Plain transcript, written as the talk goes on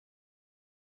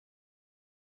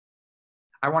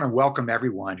I want to welcome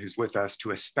everyone who's with us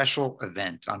to a special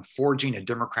event on forging a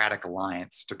democratic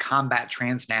alliance to combat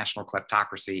transnational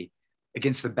kleptocracy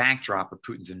against the backdrop of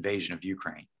Putin's invasion of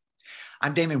Ukraine.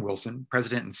 I'm Damon Wilson,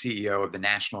 President and CEO of the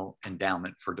National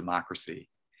Endowment for Democracy.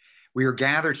 We are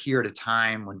gathered here at a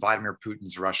time when Vladimir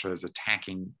Putin's Russia is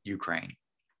attacking Ukraine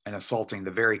and assaulting the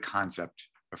very concept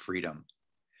of freedom.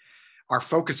 Our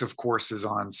focus, of course, is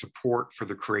on support for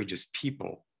the courageous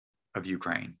people of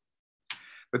Ukraine.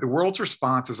 But the world's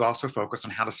response is also focused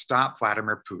on how to stop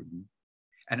Vladimir Putin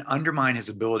and undermine his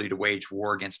ability to wage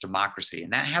war against democracy.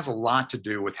 And that has a lot to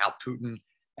do with how Putin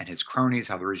and his cronies,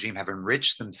 how the regime have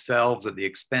enriched themselves at the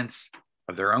expense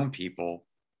of their own people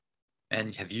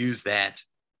and have used that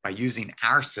by using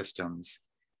our systems,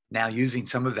 now using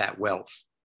some of that wealth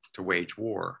to wage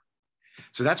war.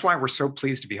 So that's why we're so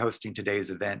pleased to be hosting today's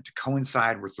event to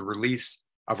coincide with the release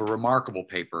of a remarkable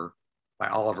paper by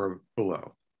Oliver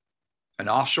Bullough, An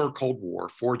Offshore Cold War,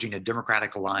 Forging a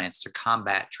Democratic Alliance to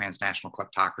Combat Transnational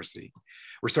Kleptocracy.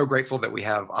 We're so grateful that we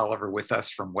have Oliver with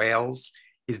us from Wales.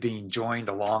 He's being joined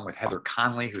along with Heather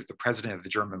Conley, who's the president of the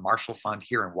German Marshall Fund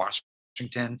here in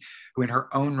Washington, who in her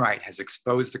own right has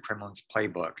exposed the Kremlin's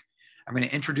playbook. I'm going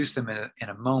to introduce them in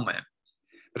a moment.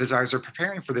 But as I was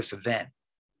preparing for this event,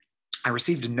 I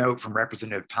received a note from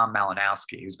Representative Tom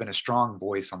Malinowski, who's been a strong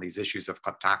voice on these issues of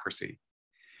kleptocracy.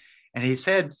 And he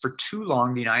said, for too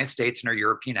long, the United States and our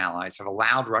European allies have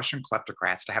allowed Russian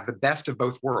kleptocrats to have the best of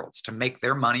both worlds, to make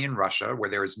their money in Russia, where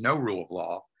there is no rule of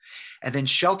law, and then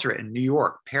shelter it in New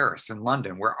York, Paris, and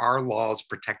London, where our laws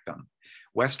protect them.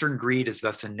 Western greed has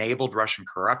thus enabled Russian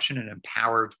corruption and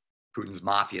empowered Putin's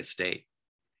mafia state.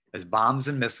 As bombs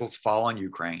and missiles fall on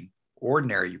Ukraine,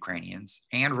 ordinary Ukrainians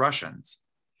and Russians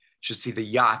should see the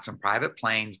yachts and private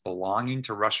planes belonging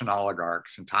to Russian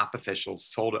oligarchs and top officials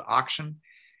sold at auction,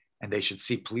 and they should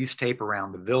see police tape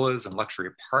around the villas and luxury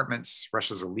apartments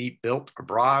Russia's elite built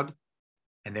abroad.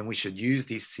 And then we should use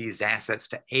these seized assets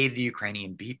to aid the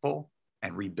Ukrainian people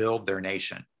and rebuild their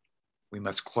nation. We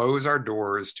must close our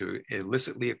doors to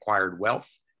illicitly acquired wealth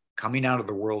coming out of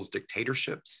the world's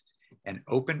dictatorships and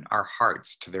open our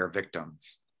hearts to their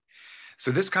victims. So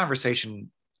this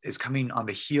conversation is coming on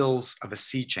the heels of a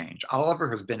sea change. Oliver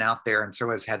has been out there, and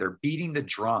so has Heather, beating the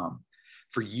drum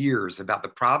for years about the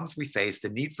problems we face, the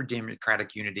need for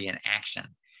democratic unity and action.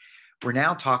 We're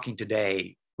now talking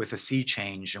today with a sea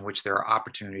change in which there are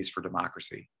opportunities for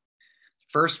democracy.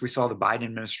 First, we saw the Biden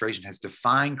administration has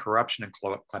defined corruption and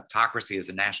kleptocracy as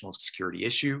a national security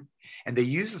issue, and they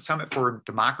used the Summit for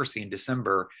Democracy in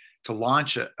December to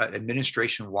launch an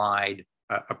administration-wide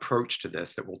approach to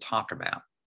this that we'll talk about.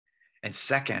 And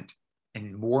second,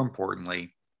 and more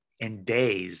importantly, in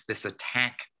days, this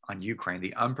attack on Ukraine,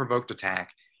 the unprovoked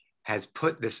attack, has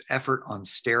put this effort on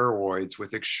steroids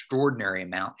with extraordinary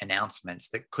announcements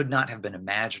that could not have been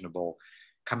imaginable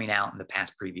coming out in the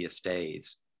past previous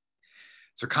days.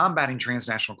 So combating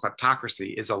transnational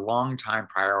kleptocracy is a long-time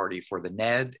priority for the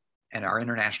NED and our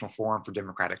International Forum for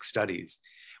Democratic Studies,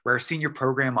 where our senior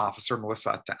program officer,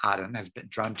 Melissa Aden, has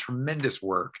done tremendous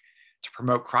work to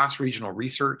promote cross-regional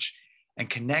research and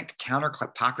connect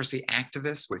counter-kleptocracy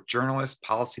activists with journalists,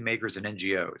 policymakers, and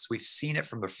NGOs. We've seen it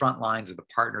from the front lines of the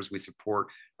partners we support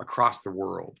across the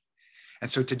world.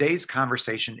 And so today's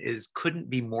conversation couldn't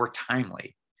be more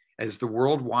timely. As the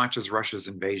world watches Russia's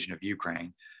invasion of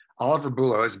Ukraine, Oliver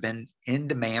Bullough has been in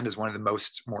demand as one of the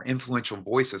more influential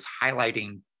voices,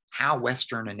 highlighting how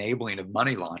Western enabling of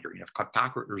money laundering of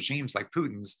kleptocratic regimes like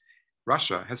Putin's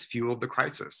Russia has fueled the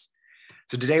crisis.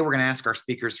 So today we're going to ask our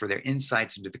speakers for their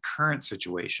insights into the current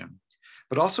situation,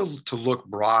 but also to look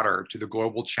broader to the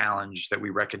global challenge that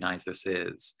we recognize this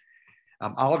is.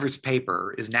 Oliver's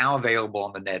paper is now available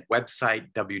on the NED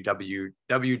website, www.ned.org.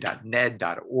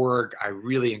 I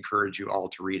really encourage you all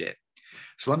to read it.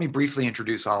 So let me briefly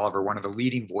introduce Oliver, one of the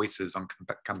leading voices on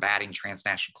combating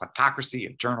transnational kleptocracy,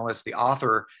 a journalist, the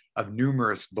author of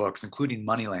numerous books, including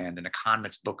Moneyland, an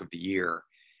Economist Book of the Year.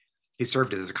 He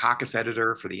served as a caucus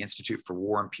editor for the Institute for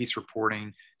War and Peace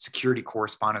Reporting, security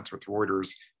correspondence with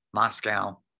Reuters,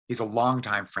 Moscow. He's a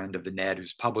longtime friend of the NED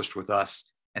who's published with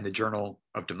us and the Journal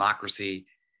of Democracy,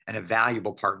 and a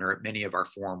valuable partner at many of our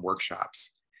forum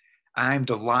workshops. I'm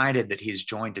delighted that he's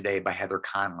joined today by Heather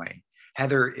Conley.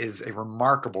 Heather is a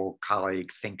remarkable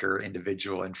colleague, thinker,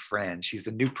 individual, and friend. She's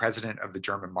the new president of the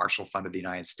German Marshall Fund of the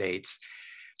United States.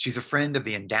 She's a friend of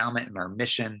the Endowment and our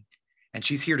mission, and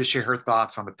she's here to share her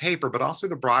thoughts on the paper, but also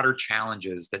the broader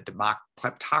challenges that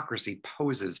kleptocracy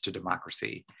poses to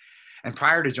democracy. And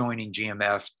prior to joining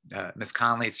GMF, Ms.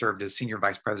 Conley served as Senior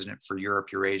Vice President for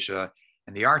Europe, Eurasia,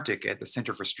 and the Arctic at the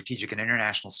Center for Strategic and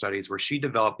International Studies, where she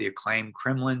developed the acclaimed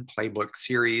Kremlin Playbook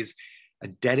series a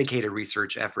dedicated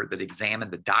research effort that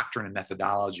examined the doctrine and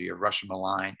methodology of Russian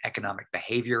malign economic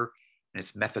behavior and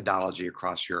its methodology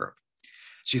across Europe.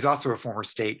 She's also a former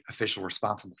state official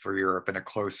responsible for Europe and a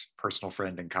close personal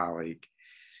friend and colleague.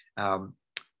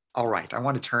 All right, I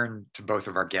want to turn to both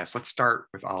of our guests. Let's start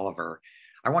with Oliver.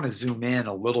 I want to zoom in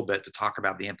a little bit to talk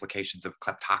about the implications of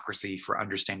kleptocracy for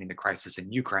understanding the crisis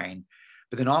in Ukraine,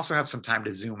 but then also have some time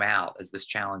to zoom out as this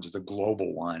challenge is a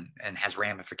global one and has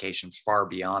ramifications far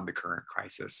beyond the current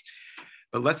crisis.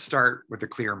 But let's start with the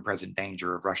clear and present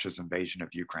danger of Russia's invasion of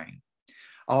Ukraine.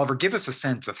 Oliver, give us a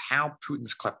sense of how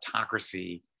Putin's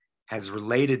kleptocracy has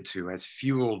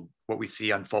fueled what we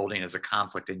see unfolding as a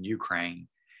conflict in Ukraine.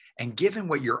 And given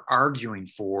what you're arguing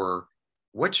for,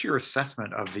 what's your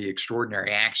assessment of the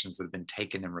extraordinary actions that have been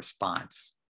taken in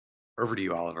response? Over to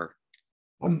you, Oliver.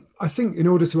 I think in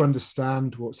order to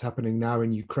understand what's happening now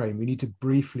in Ukraine, we need to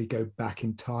briefly go back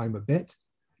in time a bit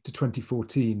to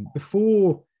 2014.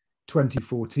 Before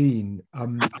 2014,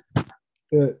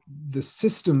 the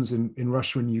systems in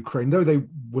Russia and Ukraine, though they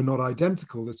were not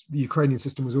identical, the Ukrainian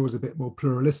system was always a bit more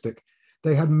pluralistic.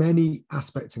 They had many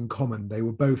aspects in common. They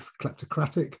were both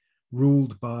kleptocratic,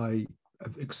 ruled by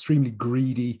an extremely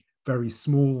greedy, very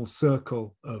small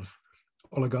circle of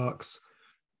oligarchs,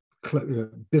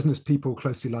 business people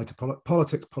closely allied to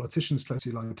politics, politicians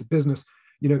closely allied to business,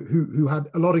 who had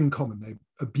a lot in common. They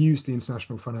abused the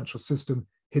international financial system,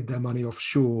 hid their money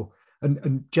offshore,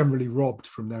 and generally robbed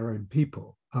from their own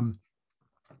people.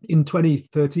 In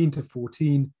 2013 to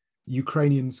 14,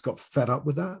 Ukrainians got fed up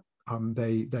with that.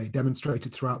 They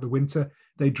demonstrated throughout the winter.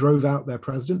 They drove out their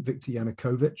president, Viktor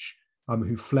Yanukovych,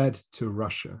 who fled to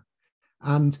Russia.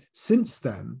 And since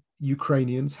then,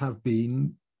 Ukrainians have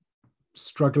been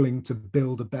struggling to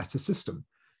build a better system.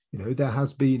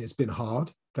 It's been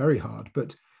hard, very hard,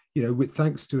 but with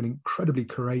thanks to an incredibly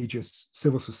courageous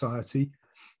civil society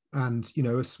and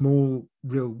a small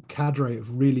real cadre of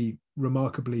really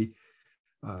remarkably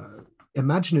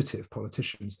imaginative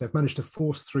politicians, they've managed to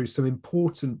force through some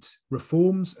important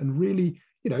reforms. And really,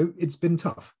 it's been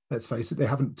tough, let's face it. They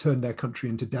haven't turned their country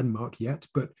into Denmark yet,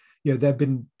 but they've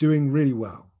been doing really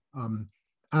well.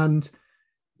 And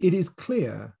it is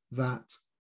clear that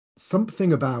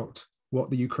something about what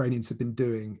the Ukrainians have been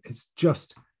doing has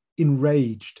just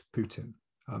enraged Putin,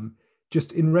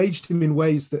 just enraged him in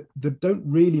ways that don't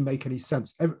really make any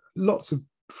sense. Lots of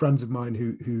friends of mine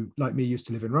who, like me, used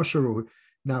to live in Russia or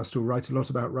now still write a lot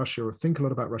about Russia or think a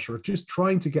lot about Russia are just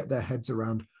trying to get their heads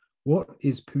around what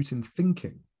is Putin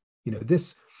thinking.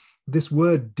 This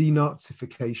word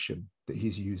denazification that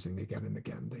he's using again and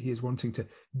again, that he is wanting to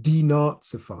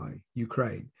denazify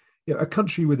Ukraine, a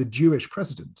country with a Jewish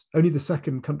president, only the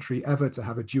second country ever to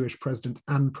have a Jewish president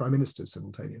and prime minister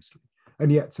simultaneously,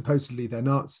 and yet supposedly they're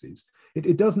Nazis.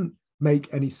 It doesn't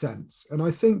make any sense. And I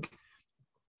think,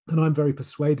 and I'm very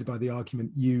persuaded by the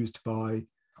argument used by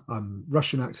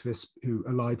Russian activists who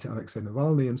allied to Alexei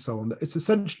Navalny and so on, that it's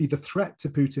essentially the threat to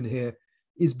Putin here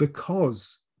is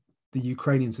because the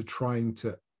Ukrainians are trying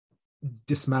to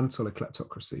dismantle a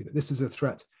kleptocracy, that this is a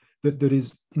threat that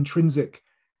is intrinsic.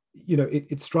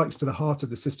 It strikes to the heart of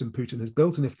the system Putin has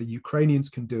built. And if the Ukrainians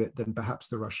can do it, then perhaps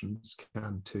the Russians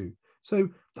can too. So,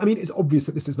 it's obvious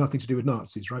that this has nothing to do with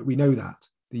Nazis, right? We know that.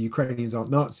 The Ukrainians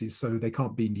aren't Nazis, so they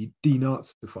can't be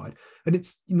denazified. And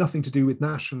it's nothing to do with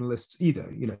nationalists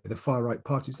either, the far-right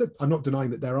parties. I'm not denying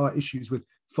that there are issues with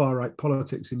far-right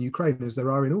politics in Ukraine, as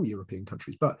there are in all European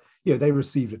countries. But, they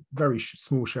received a very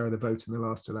small share of the vote in the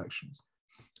last elections.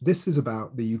 This is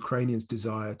about the Ukrainians'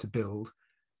 desire to build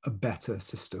a better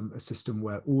system, a system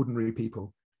where ordinary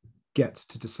people get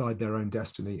to decide their own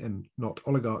destiny and not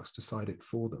oligarchs decide it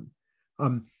for them.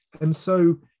 And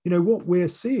so, what we're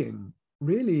seeing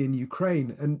really in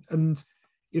Ukraine, and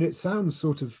it sounds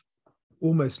sort of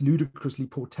almost ludicrously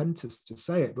portentous to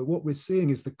say it, but what we're seeing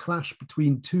is the clash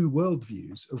between two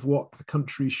worldviews of what the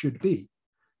country should be.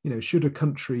 Should a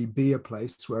country be a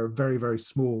place where a very, very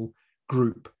small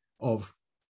group of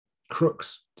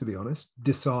crooks, to be honest,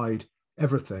 decide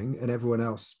everything and everyone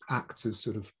else acts as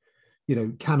sort of,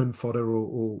 cannon fodder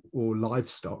or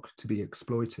livestock to be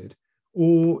exploited?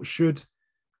 Or should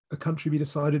a country be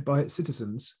decided by its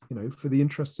citizens, for the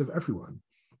interests of everyone?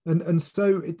 And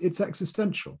so it's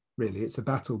existential, really. It's a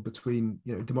battle between,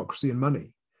 democracy and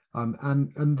money.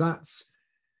 And that's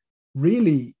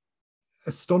really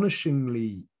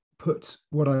astonishingly put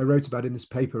what I wrote about in this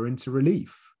paper into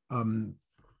relief.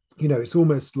 It's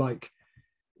almost like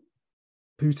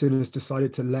Putin has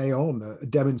decided to lay on a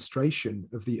demonstration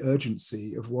of the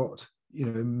urgency of what,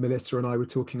 Melissa and I were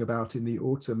talking about in the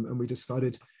autumn, and we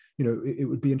decided, it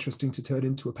would be interesting to turn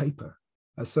into a paper.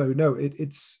 So no,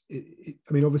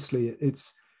 obviously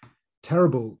it's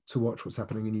terrible to watch what's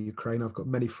happening in Ukraine. I've got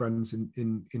many friends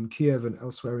in Kiev and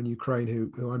elsewhere in Ukraine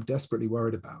who I'm desperately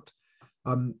worried about.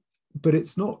 But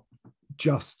it's not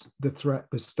just the threat,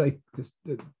 the stake,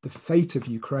 the fate of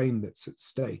Ukraine that's at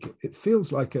stake. It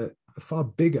feels like a far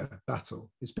bigger battle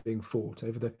is being fought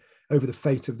over the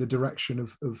fate of the direction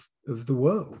of the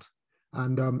world,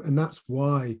 and that's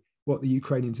why what the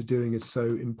Ukrainians are doing is so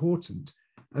important,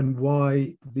 and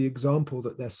why the example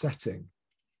that they're setting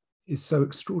is so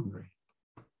extraordinary.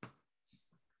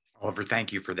 Oliver,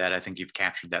 thank you for that. I think you've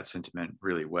captured that sentiment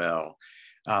really well.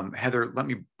 Heather, let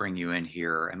me bring you in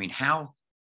here. I mean, how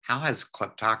has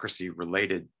kleptocracy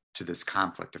related to this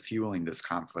conflict, to fueling this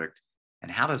conflict?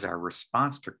 And how does our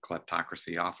response to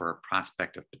kleptocracy offer a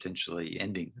prospect of potentially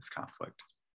ending this conflict?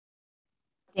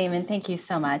 Damon, thank you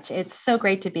so much. It's so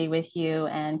great to be with you,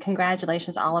 and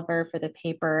congratulations, Oliver, for the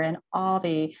paper and all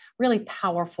the really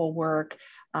powerful work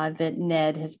that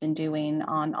Ned has been doing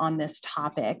on this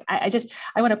topic. I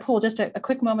want to pull just a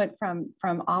quick moment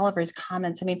from Oliver's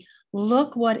comments. I mean,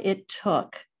 look what it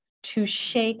took to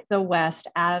shake the West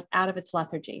out of its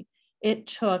lethargy. It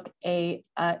took a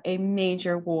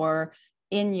major war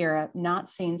in Europe, not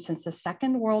seen since the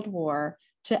Second World War,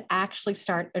 to actually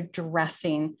start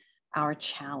addressing our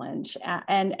challenge.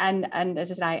 And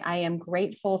as I said, I am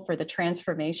grateful for the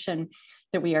transformation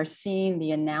that we are seeing,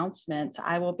 the announcements.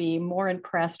 I will be more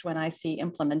impressed when I see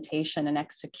implementation and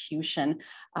execution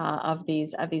of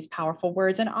these powerful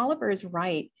words. And Oliver is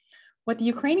right. What the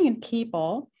Ukrainian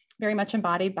people, very much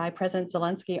embodied by President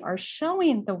Zelensky, are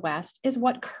showing the West is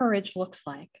what courage looks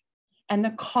like, and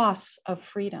the costs of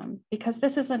freedom, because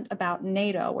this isn't about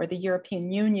NATO or the European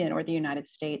Union or the United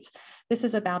States. This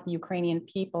is about the Ukrainian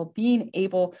people being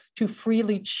able to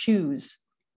freely choose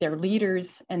their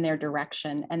leaders and their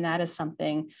direction. And that is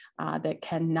something that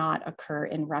cannot occur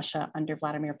in Russia under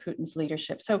Vladimir Putin's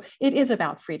leadership. So it is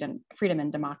about freedom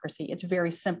and democracy. It's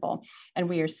very simple. And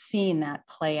we are seeing that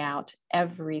play out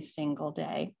every single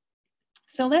day.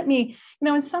 So let me,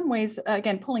 in some ways,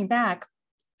 again, pulling back,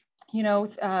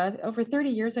 over 30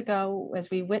 years ago,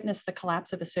 as we witnessed the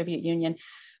collapse of the Soviet Union,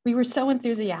 we were so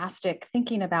enthusiastic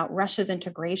thinking about Russia's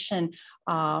integration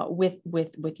with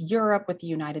Europe, with the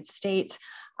United States.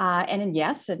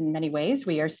 Yes, in many ways,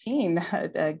 we are seeing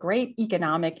a great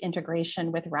economic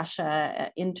integration with Russia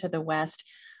into the West.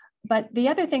 But the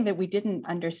other thing that we didn't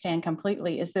understand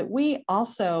completely is that we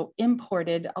also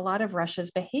imported a lot of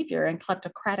Russia's behavior and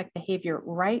kleptocratic behavior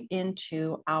right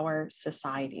into our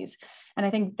societies. And I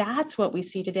think that's what we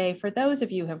see today. For those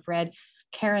of you who have read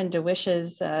Karen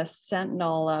DeWish's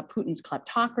Sentinel, Putin's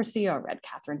Kleptocracy, or read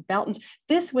Catherine Belton's,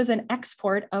 this was an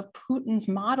export of Putin's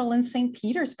model in St.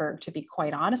 Petersburg, to be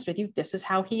quite honest with you. This is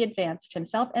how he advanced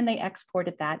himself, and they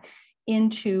exported that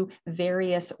into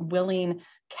various willing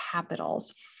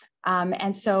capitals.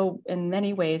 And so in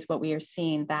many ways, what we are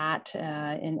seeing that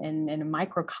in a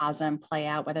microcosm play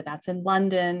out, whether that's in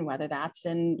London, whether that's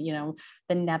in,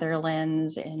 the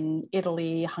Netherlands, in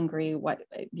Italy, Hungary,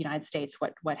 the United States,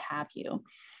 what have you.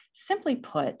 Simply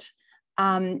put,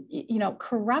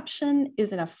 corruption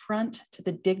is an affront to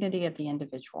the dignity of the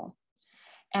individual.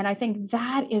 And I think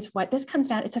that is what this comes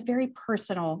down. It's a very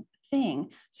personal thing.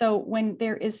 So when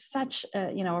there is such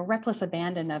a reckless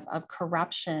abandon of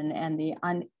corruption and the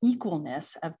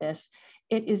unequalness of this,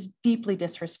 it is deeply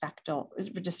disrespectful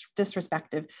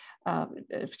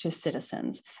to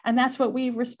citizens. And that's what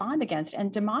we respond against.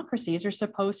 And democracies are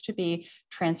supposed to be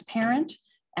transparent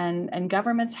and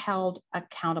governments held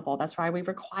accountable. That's why we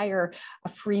require a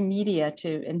free media,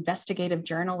 to investigative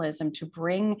journalism, to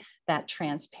bring that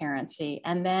transparency,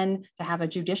 and then to have a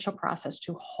judicial process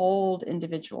to hold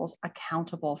individuals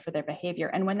accountable for their behavior.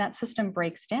 And when that system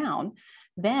breaks down,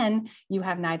 then you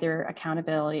have neither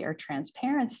accountability or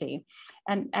transparency.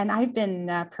 And I've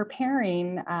been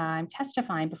preparing, I'm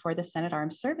testifying before the Senate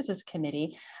Armed Services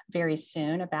Committee very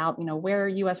soon about where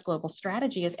US global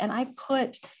strategy is. And I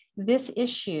put this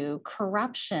issue,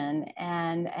 corruption,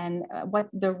 and what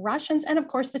the Russians, and of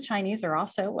course the Chinese are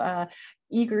also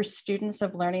eager students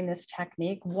of learning this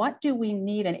technique. What do we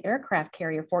need an aircraft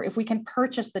carrier for if we can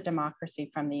purchase the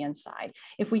democracy from the inside?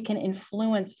 If we can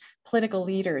influence political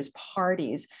leaders,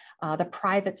 parties, the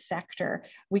private sector,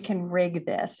 we can rig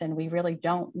this, and we really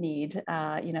don't need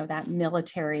that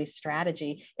military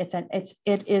strategy. It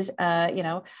is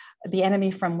the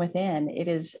enemy from within. It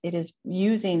is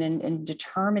using and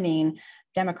determining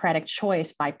democratic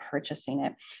choice by purchasing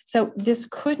it. So this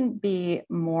couldn't be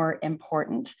more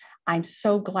important. I'm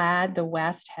so glad the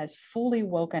West has fully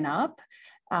woken up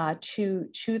to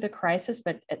the crisis,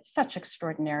 but at such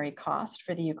extraordinary cost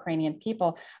for the Ukrainian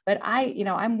people. But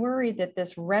I'm worried that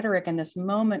this rhetoric and this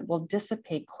moment will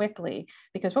dissipate quickly,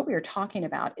 because what we are talking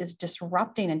about is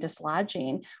disrupting and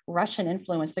dislodging Russian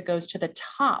influence that goes to the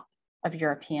top of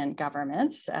European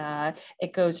governments.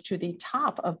 It goes to the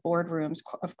top of boardrooms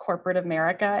of corporate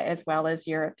America, as well as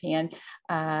European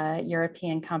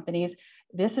companies.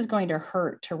 This is going to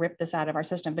hurt to rip this out of our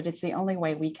system, but it's the only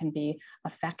way we can be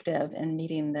effective in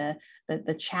meeting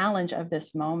the challenge of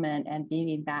this moment and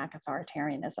beating back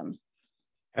authoritarianism.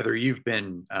 Heather, you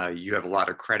have a lot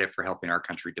of credit for helping our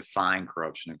country define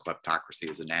corruption and kleptocracy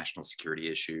as a national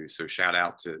security issue. So shout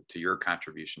out to your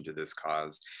contribution to this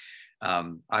cause.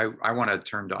 I want to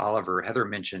turn to Oliver. Heather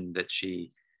mentioned that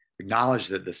she acknowledged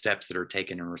that the steps that are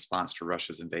taken in response to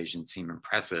Russia's invasion seem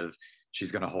impressive.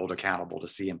 She's going to hold accountable to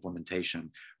see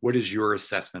implementation. What is your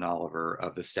assessment, Oliver,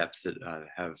 of the steps that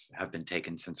have been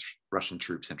taken since Russian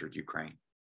troops entered Ukraine?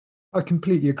 I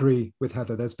completely agree with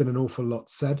Heather. There's been an awful lot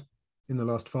said in the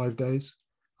last 5 days.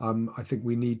 I think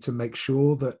we need to make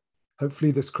sure that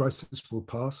hopefully this crisis will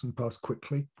pass and pass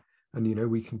quickly.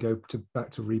 And, we can go back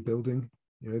to rebuilding,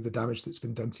 the damage that's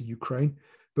been done to Ukraine.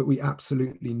 But we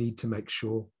absolutely need to make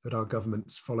sure that our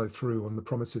governments follow through on the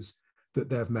promises that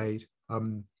they've made.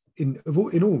 In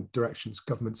all directions,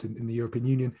 governments in the European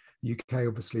Union, UK,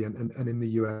 obviously, and in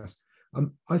the US.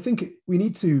 I think we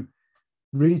need to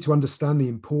understand the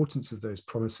importance of those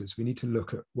promises. We need to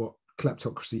look at what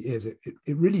kleptocracy is. It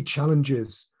really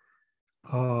challenges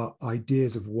our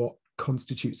ideas of what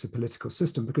constitutes a political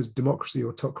system, because democracy,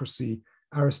 autocracy,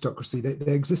 aristocracy,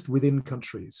 they exist within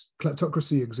countries.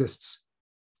 Kleptocracy exists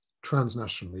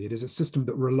transnationally. It is a system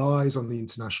that relies on the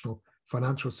international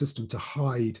financial system to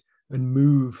hide and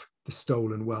move the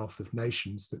stolen wealth of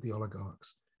nations that the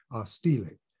oligarchs are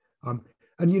stealing.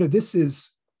 This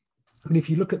is, and if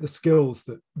you look at the skills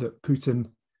that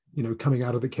Putin, coming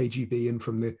out of the KGB and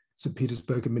from the St.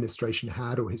 Petersburg administration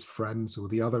had, or his friends or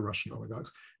the other Russian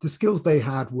oligarchs, the skills they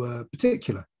had were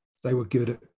particular. They were good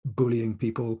at bullying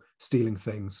people, stealing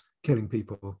things, killing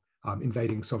people,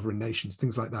 invading sovereign nations,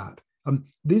 things like that.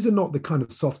 These are not the kind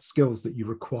of soft skills that you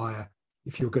require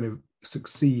if you're going to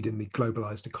succeed in the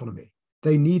globalized economy.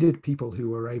 They needed people who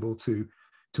were able to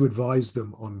advise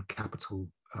them on capital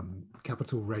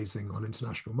raising on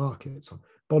international markets, on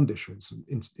bond issuance,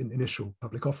 in initial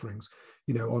public offerings,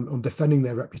 on defending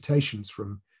their reputations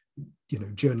from,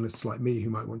 journalists like me who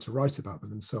might want to write about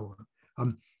them and so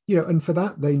on. And for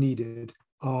that they needed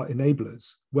our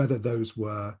enablers, whether those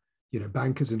were,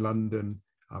 bankers in London,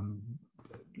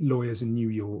 lawyers in New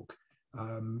York,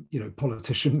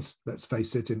 politicians, let's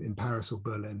face it, in Paris or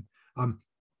Berlin.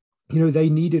 They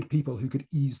needed people who could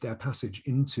ease their passage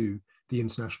into the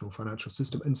international financial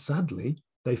system. And sadly,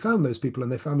 they found those people,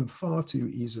 and they found them far too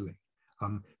easily.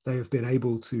 They have been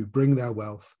able to bring their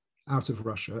wealth out of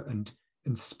Russia and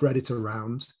spread it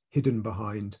around, hidden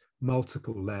behind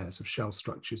multiple layers of shell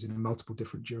structures in multiple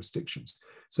different jurisdictions.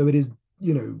 So it is,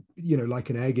 like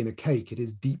an egg in a cake, it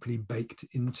is deeply baked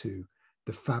into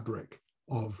the fabric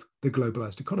of the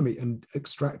globalized economy, and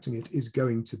extracting it is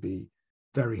going to be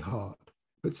very hard.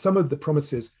 But some of the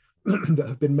promises that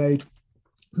have been made,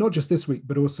 not just this week,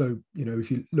 but also,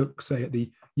 if you look, say, at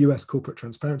the US Corporate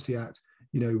Transparency Act,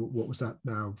 what was that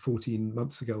now, 14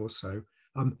 months ago or so,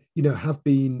 have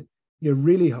been,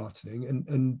 really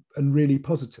heartening and really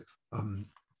positive.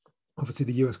 Obviously,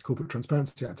 the US Corporate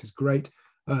Transparency Act is great.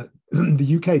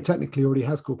 The UK technically already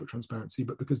has corporate transparency,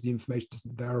 but because the information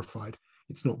isn't verified,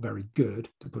 it's not very good,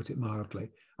 to put it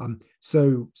mildly.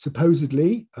 So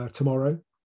supposedly tomorrow,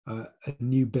 a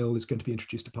new bill is going to be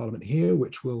introduced to Parliament here,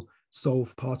 which will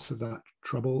solve parts of that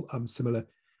trouble, similar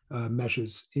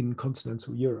measures in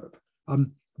continental Europe.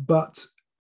 But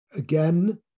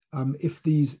again, if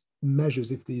these measures,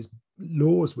 if these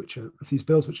laws, if these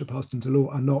bills which are passed into law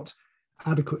are not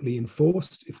adequately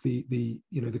enforced, if the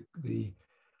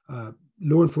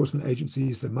law enforcement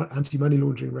agencies, the anti-money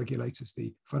laundering regulators,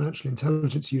 the financial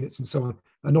intelligence units, and so on,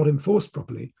 are not enforced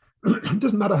properly, it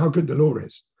doesn't matter how good the law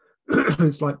is.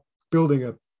 It's like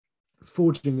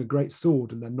forging a great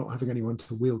sword and then not having anyone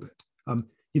to wield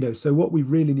it. So what we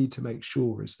really need to make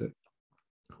sure is that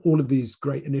all of these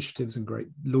great initiatives and great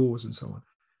laws and so on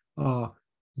are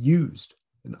used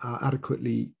and are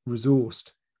adequately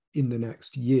resourced in the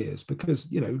next years, because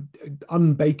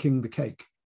unbaking the cake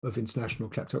of international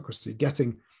kleptocracy,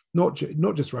 getting not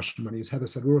just Russian money, as Heather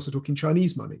said, we're also talking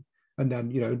Chinese money, and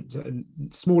then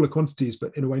smaller quantities,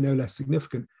 but in a way no less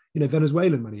significant,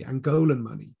 Venezuelan money, Angolan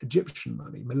money, Egyptian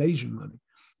money, Malaysian money.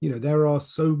 There are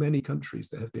so many countries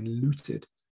that have been looted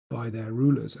by their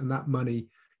rulers, and that money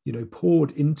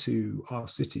poured into our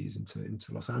cities,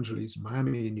 into Los Angeles,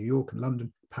 Miami, New York, and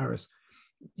London, Paris,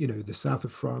 the south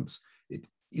of France.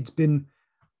 It's been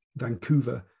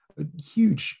Vancouver, a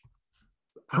huge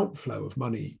outflow of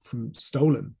money from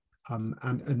stolen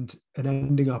and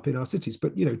ending up in our cities.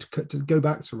 But to go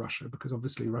back to Russia, because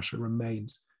obviously Russia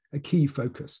remains a key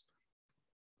focus.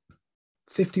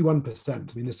 51%.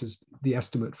 I mean, this is the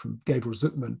estimate from Gabriel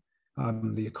Zucman,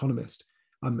 the economist,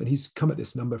 and he's come at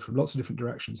this number from lots of different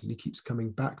directions, and he keeps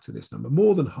coming back to this number.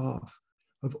 More than half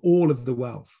of all of the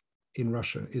wealth in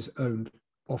Russia is owned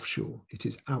offshore. It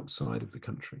is outside of the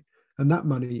country. And that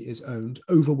money is owned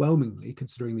overwhelmingly,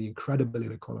 considering the incredible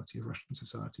inequality of Russian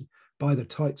society, by the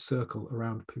tight circle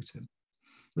around Putin.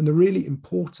 And the really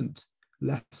important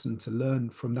lesson to learn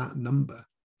from that number,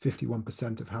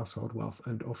 51% of household wealth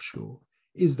owned offshore,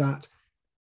 is that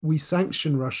we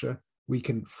sanction Russia, we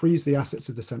can freeze the assets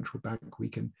of the central bank, we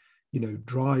can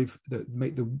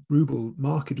make the ruble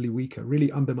markedly weaker, really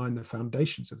undermine the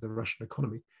foundations of the Russian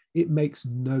economy. It makes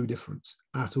no difference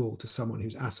at all to someone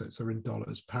whose assets are in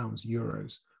dollars, pounds,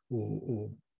 euros, or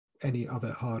any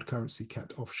other hard currency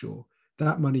kept offshore.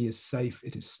 That money is safe.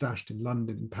 It is stashed in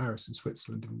London, in Paris, in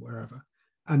Switzerland, and wherever.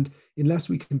 And unless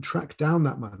we can track down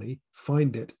that money,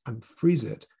 find it and freeze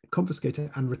it, confiscate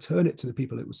it and return it to the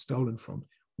people it was stolen from,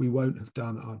 we won't have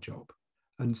done our job.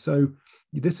 And so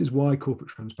this is why corporate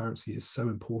transparency is so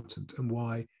important, and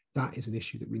why that is an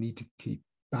issue that we need to keep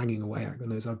banging away at.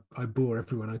 And as I bore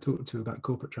everyone I talk to about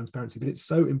corporate transparency, but it's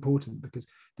so important because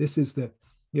this is the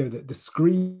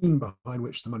screen behind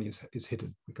which the money is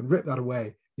hidden. We can rip that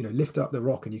away, lift up the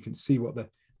rock and you can see what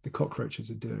the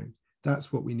cockroaches are doing.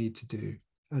 That's what we need to do.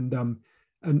 And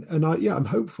I'm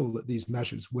hopeful that these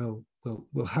measures will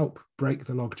help break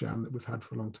the logjam that we've had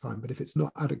for a long time. But if it's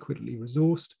not adequately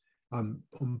resourced on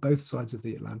both sides of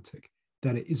the Atlantic,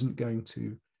 then it isn't going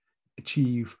to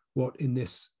achieve what in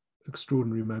this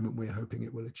extraordinary moment we're hoping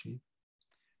it will achieve.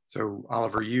 So,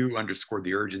 Oliver, you underscored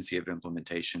the urgency of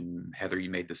implementation. Heather, you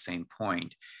made the same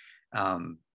point.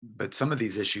 But some of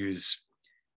these issues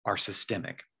are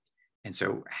systemic. And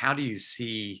so how do you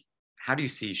see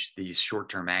these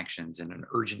short-term actions and an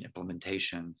urgent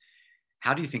implementation?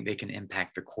 How do you think they can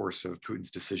impact the course of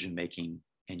Putin's decision-making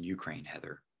in Ukraine,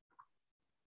 Heather?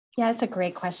 Yeah, it's a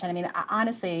great question. I mean,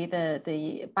 honestly,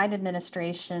 the Biden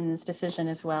administration's decision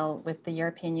as well with the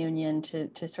European Union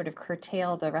to sort of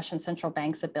curtail the Russian central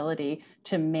bank's ability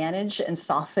to manage and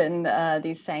soften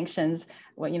these sanctions,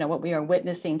 what we are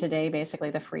witnessing today, basically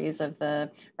the freeze of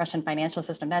the Russian financial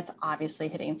system, that's obviously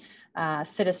hitting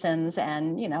citizens.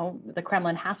 And, the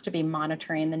Kremlin has to be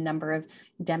monitoring the number of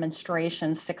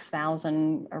demonstrations,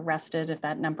 6,000 arrested, if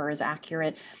that number is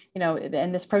accurate.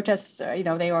 And this protests,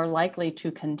 they are likely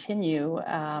to continue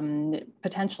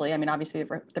potentially. I mean, obviously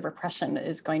the repression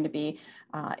is going to be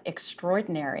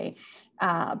extraordinary.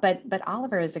 But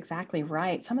Oliver is exactly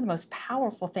right. Some of the most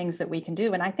powerful things that we can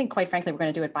do, and I think, quite frankly, we're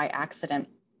going to do it by accident,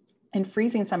 in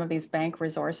freezing some of these bank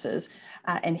resources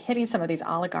and hitting some of these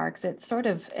oligarchs. It's sort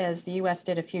of as the US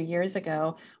did a few years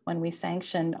ago when we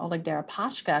sanctioned Oleg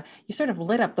Deripaska. You sort of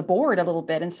lit up the board a little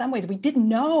bit. In some ways, we didn't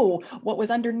know what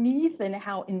was underneath and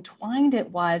how entwined it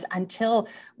was until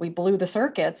we blew the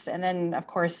circuits. And then, of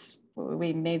course,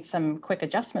 we made some quick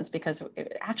adjustments because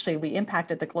actually we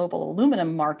impacted the global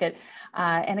aluminum market.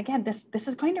 And again, this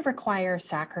is going to require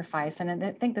sacrifice. And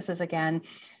I think this is, again,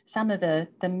 some of the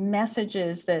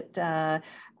messages that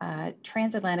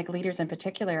transatlantic leaders in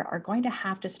particular are going to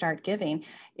have to start giving.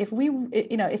 If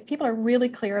people are really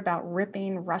clear about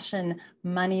ripping Russian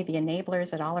money, the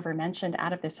enablers that Oliver mentioned,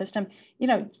 out of the system,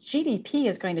 GDP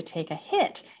is going to take a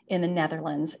hit in the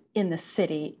Netherlands, in the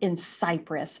city, in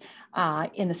Cyprus,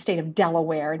 in the state of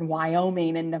Delaware, in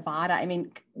Wyoming, and Nevada. I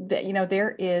mean,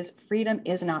 freedom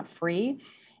is not free.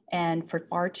 And for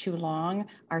far too long,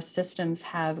 our systems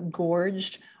have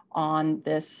gorged on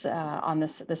this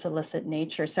illicit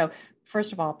nature. So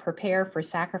first of all, prepare for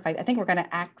sacrifice. I think we're going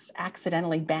to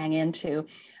accidentally bang into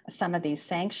some of these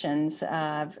sanctions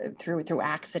through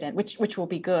accident, which will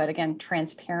be good. Again,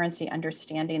 transparency,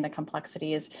 understanding the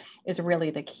complexity is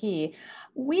really the key.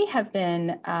 We have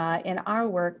been in our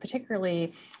work,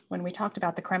 particularly when we talked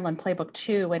about the Kremlin Playbook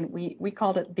 2, and we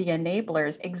called it the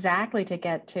enablers, exactly to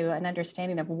get to an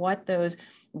understanding of what those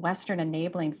Western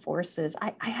enabling forces.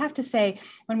 I have to say,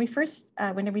 when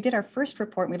we did our first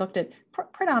report, we looked at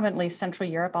predominantly Central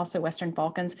Europe, also Western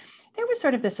Balkans. There was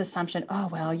sort of this assumption, oh,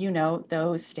 well,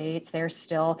 those states, they're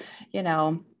still,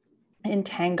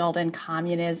 entangled in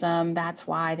communism. That's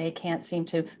why they can't seem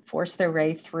to force their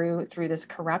way through this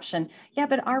corruption. Yeah,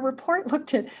 but our report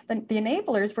looked at the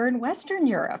enablers were in Western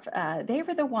Europe. They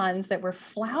were the ones that were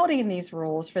flouting these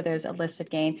rules for those illicit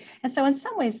gain. And so in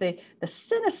some ways, the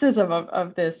cynicism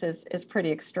of this is pretty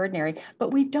extraordinary,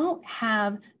 but we don't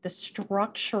have the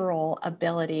structural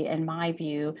ability, in my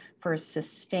view, for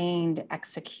sustained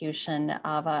execution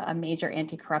of a major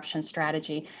anti-corruption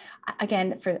strategy.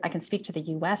 Again, I can speak to the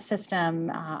US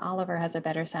system. Oliver has a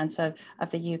better sense of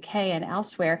the UK and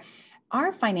elsewhere.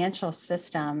 Our financial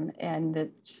system and the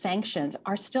sanctions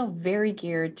are still very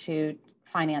geared to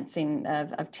financing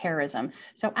of terrorism.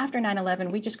 So after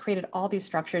 9/11, we just created all these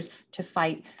structures to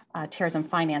fight terrorism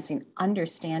financing,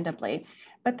 understandably.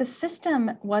 But the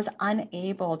system was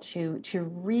unable to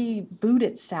reboot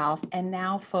itself and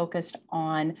now focused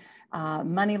on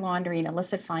money laundering,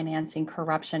 illicit financing,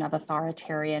 corruption of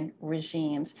authoritarian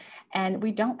regimes. And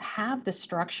we don't have the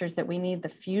structures that we need, the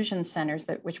fusion centers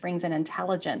which brings in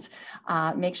intelligence,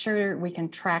 make sure we can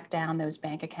track down those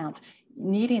bank accounts,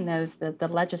 needing the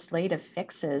legislative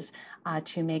fixes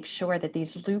to make sure that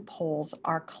these loopholes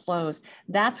are closed.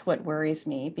 That's what worries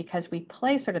me, because we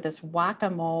play sort of this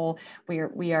whack-a-mole.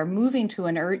 We are moving to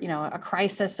a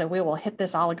crisis, so we will hit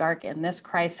this oligarch in this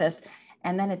crisis,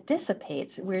 and then it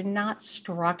dissipates. We're not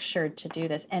structured to do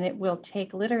this, and it will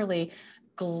take literally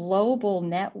global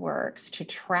networks to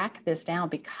track this down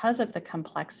because of the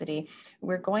complexity.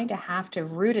 We're going to have to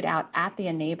root it out at the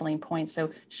enabling point.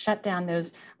 So shut down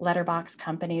those letterbox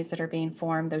companies that are being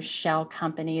formed, those shell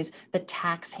companies, the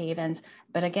tax havens.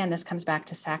 But again, this comes back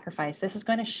to sacrifice. This is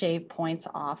going to shave points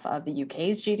off of the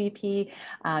UK's GDP,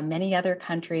 many other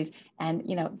countries. And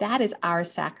that is our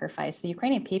sacrifice. The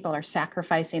Ukrainian people are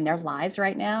sacrificing their lives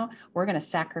right now. We're going to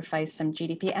sacrifice some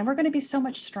GDP, and we're going to be so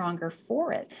much stronger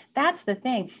for it. That's the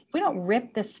thing. If we don't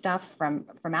rip this stuff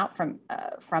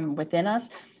from within us,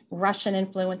 Russian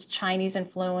influence, Chinese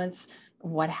influence,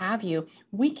 what have you,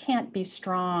 we can't be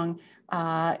strong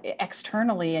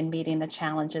externally in meeting the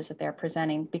challenges that they're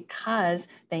presenting, because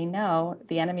they know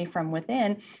the enemy from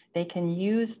within. They can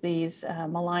use these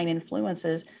malign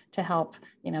influences to help,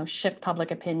 shift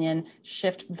public opinion,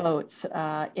 shift votes,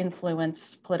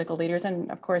 influence political leaders.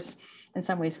 And of course, in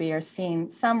some ways, we are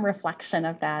seeing some reflection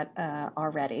of that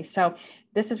already. So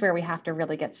this is where we have to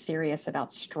really get serious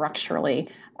about structurally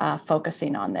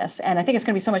focusing on this. And I think it's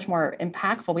going to be so much more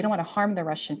impactful. We don't want to harm the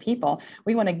Russian people.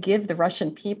 We want to give the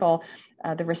Russian people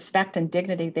the respect and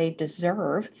dignity they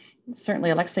deserve. Certainly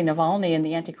Alexei Navalny and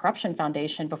the Anti-Corruption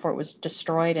Foundation, before it was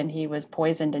destroyed and he was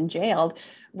poisoned and jailed,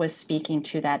 was speaking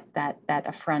to that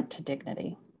affront to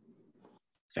dignity.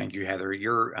 Thank you, Heather.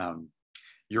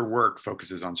 Your work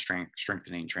focuses on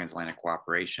strengthening transatlantic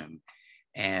cooperation,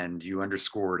 and you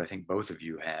underscored, I think both of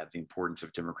you have, the importance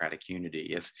of democratic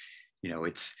unity. If,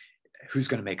 it's who's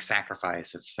going to make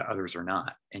sacrifice if the others are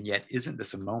not. And yet, isn't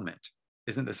this a moment?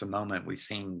 We've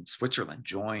seen Switzerland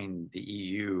join the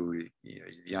EU, the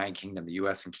United Kingdom, the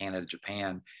US and Canada,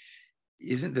 Japan.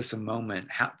 Isn't this a moment?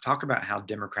 Talk about how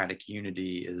democratic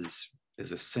unity is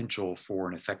essential for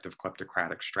an effective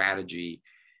kleptocratic strategy.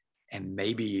 And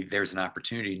maybe there's an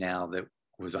opportunity now that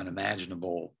was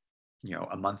unimaginable,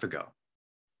 a month ago.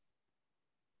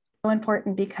 So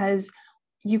important, because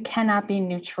you cannot be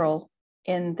neutral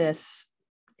in this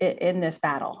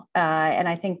battle. And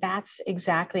I think that's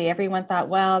exactly, everyone thought,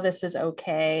 well, this is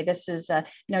okay. This is,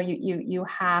 you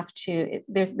have to,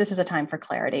 this is a time for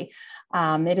clarity.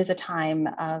 It is a time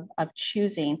of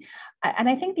choosing. And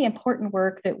I think the important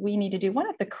work that we need to do, one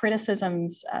of the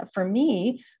criticisms for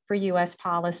me, for US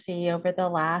policy over the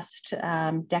last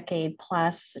decade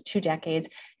plus 2 decades,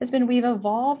 has been we've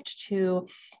evolved to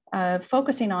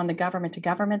focusing on the government to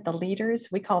government, the leaders.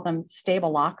 We call them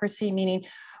stableocracy, meaning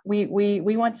we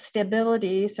want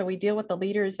stability, so we deal with the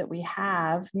leaders that we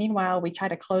have. Meanwhile, we try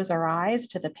to close our eyes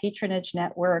to the patronage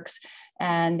networks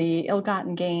and the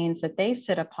ill-gotten gains that they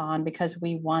sit upon, because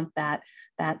we want that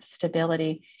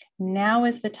stability. Now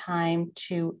is the time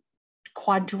to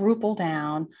quadruple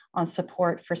down on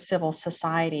support for civil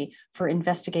society, for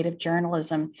investigative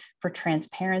journalism, for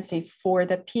transparency, for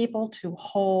the people to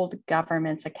hold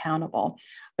governments accountable.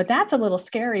 But that's a little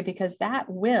scary, because that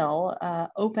will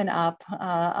open up,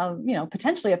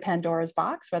 potentially a Pandora's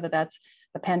box, whether that's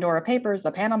the Pandora Papers,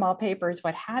 the Panama Papers,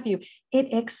 what have you.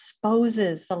 It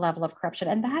exposes the level of corruption.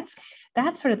 And that's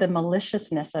sort of the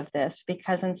maliciousness of this,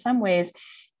 because in some ways,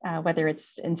 whether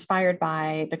it's inspired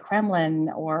by the Kremlin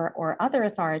or other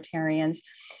authoritarians,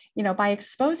 by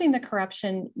exposing the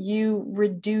corruption, you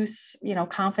reduce,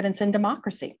 confidence in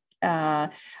democracy.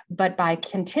 But by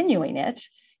continuing it,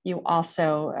 you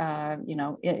also,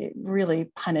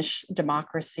 really punish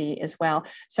democracy as well.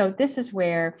 So this is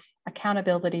where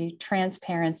accountability,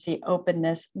 transparency,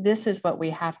 openness, this is what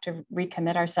we have to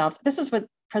recommit ourselves. This is what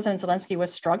President Zelensky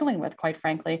was struggling with, quite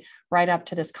frankly, right up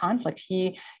to this conflict.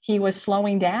 He was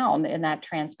slowing down in that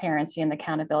transparency and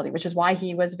accountability, which is why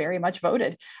he was very much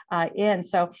voted in.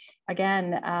 So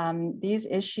again, these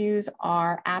issues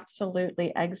are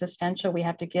absolutely existential. We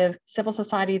have to give civil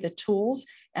society the tools,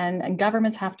 and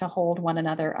governments have to hold one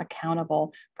another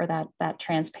accountable for that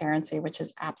transparency, which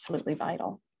is absolutely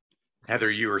vital.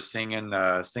 Heather, you were singing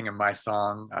my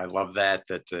song. I love that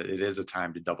it is a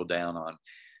time to double down on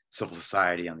civil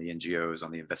society, on the NGOs,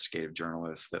 on the investigative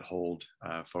journalists that hold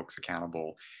folks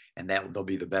accountable, and that they'll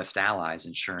be the best allies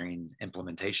ensuring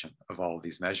implementation of all of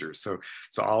these measures. So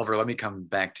Oliver, let me come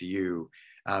back to you.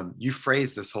 You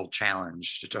phrased this whole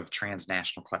challenge of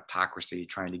transnational kleptocracy,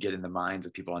 trying to get in the minds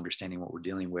of people understanding what we're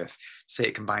dealing with. Say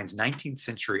it combines 19th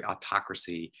century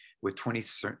autocracy with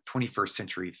 21st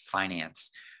century finance.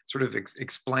 Sort of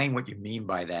explain what you mean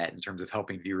by that in terms of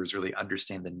helping viewers really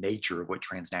understand the nature of what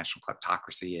transnational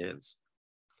kleptocracy is.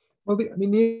 Well,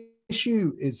 the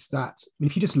issue is that,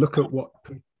 if you just look at what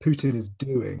Putin is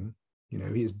doing,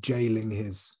 he is jailing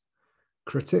his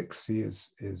critics, he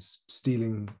is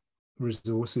stealing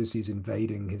resources, he's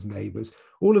invading his neighbors.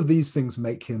 All of these things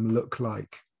make him look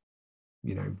like,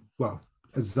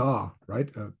 a czar, right?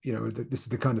 This is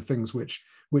the kind of things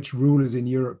which rulers in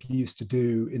Europe used to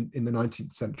do in the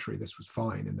 19th century. This was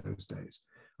fine in those days,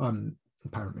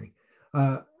 apparently.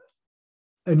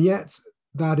 And yet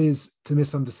that is to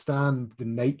misunderstand the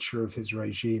nature of his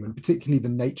regime, and particularly the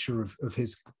nature of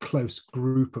his close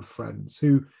group of friends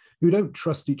who don't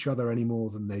trust each other any more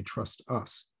than they trust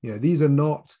us. These are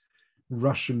not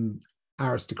Russian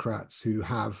aristocrats who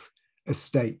have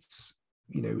estates,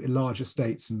 large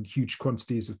estates and huge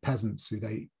quantities of peasants who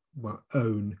they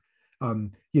own,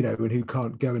 and who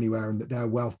can't go anywhere, and that their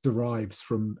wealth derives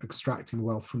from extracting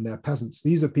wealth from their peasants.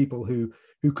 These are people who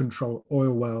control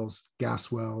oil wells,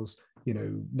 gas wells,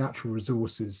 natural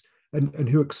resources, and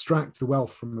who extract the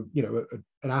wealth from,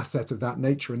 an asset of that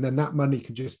nature. And then that money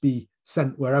can just be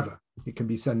sent wherever. It can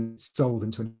be sold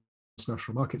into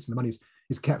international markets, and the money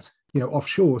is kept,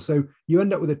 offshore. So you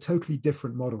end up with a totally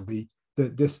different model.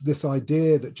 This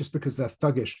idea that just because they're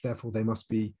thuggish, therefore they must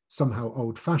be somehow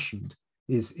old-fashioned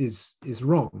is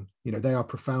wrong. They are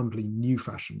profoundly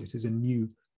new-fashioned. It is a new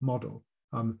model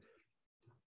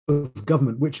of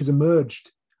government which has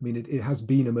emerged. It has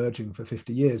been emerging for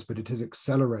 50 years, but it has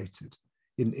accelerated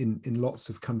in lots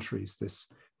of countries.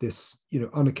 This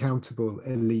unaccountable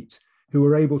elite who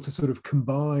are able to sort of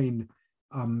combine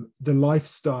the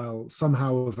lifestyle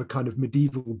somehow of a kind of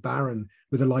medieval baron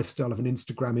with a lifestyle of an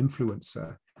Instagram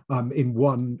influencer in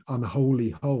one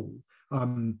unholy whole.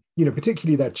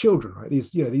 Particularly their children, right?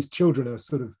 These children are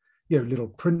sort of little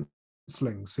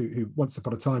princelings who once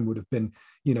upon a time would have been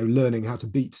learning how to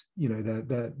beat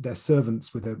their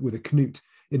servants with a knut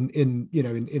in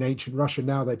ancient Russia.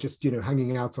 Now they're just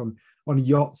hanging out on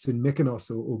yachts in Mykonos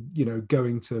or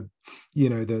going to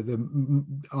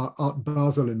the Art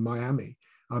Basel in Miami.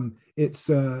 It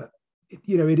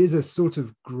is a sort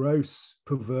of gross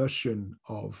perversion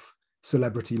of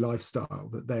celebrity lifestyle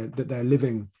that they're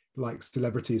living like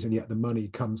celebrities, and yet the money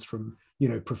comes from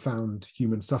profound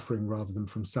human suffering rather than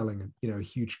from selling a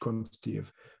huge quantity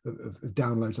of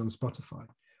downloads on Spotify.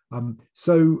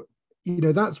 So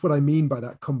that's what I mean by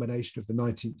that combination of the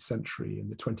 19th century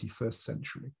and the 21st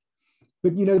century.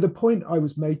 But the point I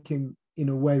was making, in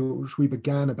a way, which we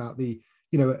began about the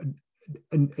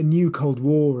a new Cold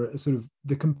War, sort of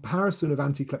the comparison of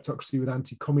anti-kleptocracy with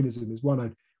anti-communism, is one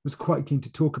I was quite keen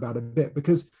to talk about a bit,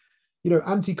 because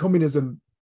anti-communism,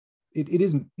 it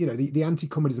isn't, the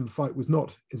anti-communism fight was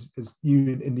not, as you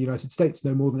in the United States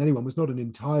know more than anyone, was not an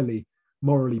entirely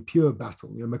morally pure battle.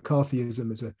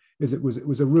 McCarthyism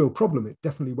was a real problem. It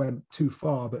definitely went too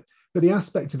far, but the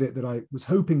aspect of it that I was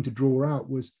hoping to draw out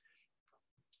was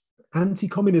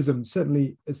anti-communism,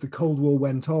 certainly as the Cold War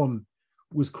went on,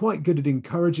 was quite good at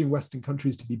encouraging Western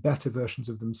countries to be better versions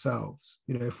of themselves.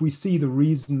 If we see the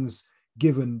reasons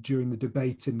given during the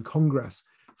debate in Congress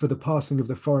for the passing of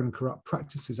the Foreign Corrupt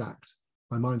Practices Act,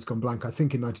 my mind's gone blank, I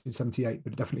think in 1978,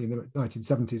 but definitely in the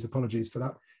 1970s, apologies for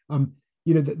that.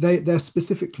 They're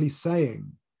specifically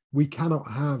saying we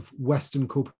cannot have Western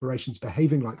corporations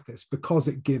behaving like this because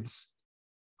it gives,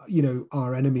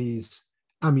 our enemies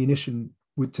ammunition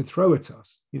to throw at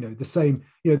us. The same,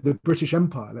 the British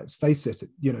Empire, let's face it,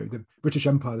 the British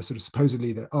Empire, the sort of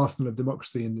supposedly the arsenal of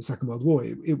democracy in the Second World War,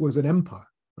 it was an empire,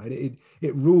 right?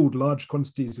 It ruled large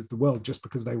quantities of the world just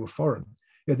because they were foreign.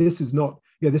 this is not,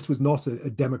 this was not a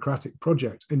democratic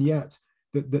project, and yet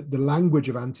the language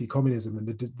of anti-communism and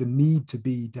the need to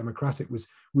be democratic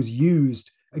was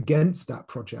used against that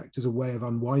project as a way of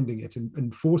unwinding it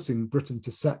and forcing Britain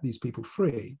to set these people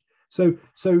free. So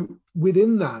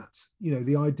within that,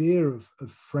 the idea of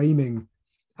framing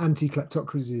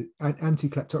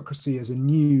anti-kleptocracy as a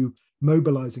new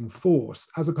mobilizing force,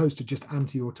 as opposed to just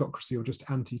anti-autocracy or just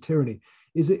anti-tyranny,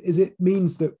 is it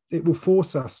means that it will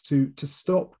force us to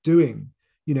stop doing,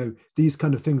 these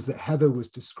kind of things that Heather was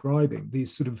describing,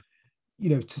 these sort of,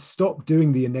 to stop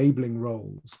doing the enabling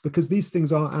roles, because these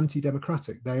things are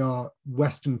anti-democratic. They are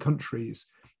Western countries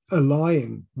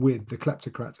allying with the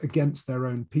kleptocrats against their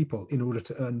own people in order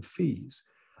to earn fees.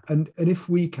 And if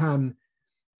we can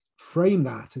frame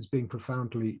that as being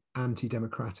profoundly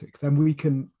anti-democratic, then we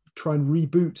can try and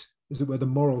reboot, as it were, the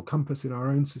moral compass in our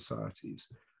own societies.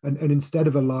 And instead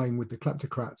of allying with the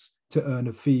kleptocrats to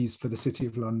earn fees for the City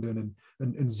of London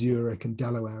and Zurich and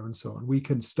Delaware and so on, we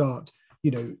can start,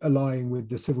 allying with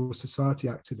the civil society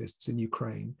activists in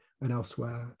Ukraine and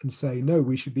elsewhere and say, no,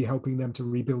 we should be helping them to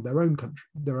rebuild their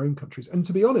own countries. And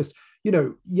to be honest,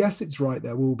 yes, it's right,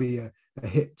 there will be a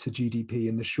hit to GDP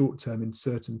in the short term in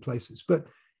certain places, but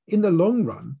in the long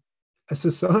run, a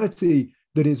society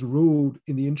that is ruled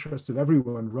in the interests of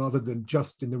everyone rather than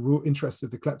just in the interests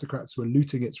of the kleptocrats who are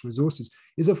looting its resources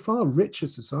is a far richer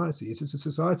society. It is a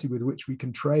society with which we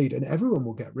can trade and everyone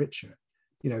will get richer.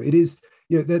 It is,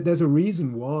 there's a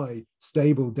reason why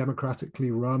stable,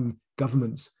 democratically run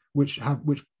governments which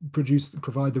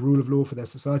provide the rule of law for their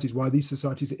societies, why these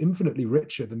societies are infinitely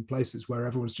richer than places where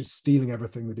everyone's just stealing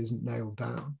everything that isn't nailed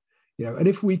down. And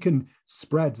if we can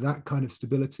spread that kind of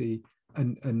stability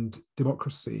and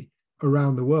democracy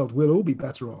around the world, we'll all be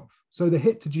better off. So the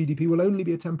hit to GDP will only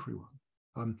be a temporary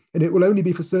one. And it will only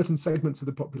be for certain segments of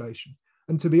the population.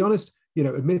 And to be honest,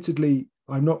 admittedly,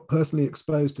 I'm not personally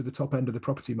exposed to the top end of the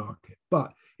property market.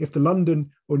 But if the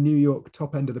London or New York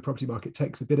top end of the property market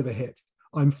takes a bit of a hit,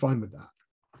 I'm fine with that.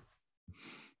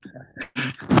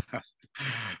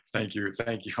 Thank you,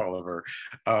 Oliver.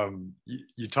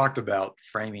 You talked about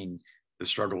framing the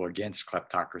struggle against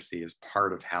kleptocracy as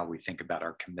part of how we think about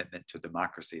our commitment to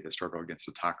democracy, the struggle against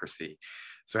autocracy.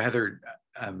 So Heather,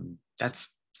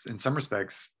 that's, in some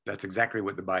respects, that's exactly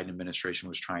what the Biden administration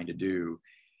was trying to do.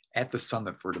 At the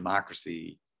Summit for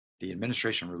Democracy, the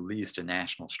administration released a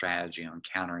national strategy on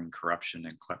countering corruption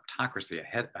and kleptocracy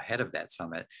ahead of that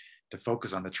summit to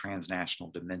focus on the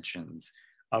transnational dimensions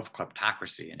of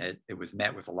kleptocracy. And it was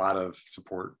met with a lot of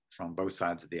support from both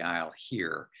sides of the aisle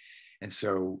here. And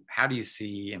so how do you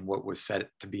see, in what was set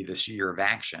to be this year of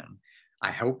action,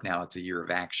 I hope now it's a year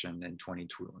of action in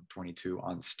 2022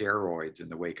 on steroids in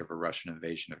the wake of a Russian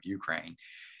invasion of Ukraine,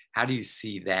 how do you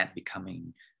see that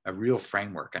becoming a real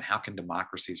framework, and how can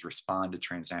democracies respond to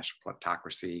transnational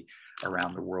kleptocracy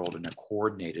around the world in a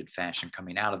coordinated fashion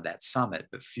coming out of that summit,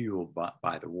 but fueled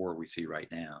by the war we see right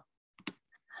now?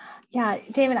 Yeah,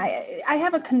 David, I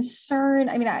have a concern.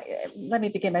 Let me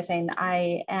begin by saying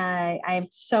I am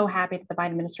so happy that the Biden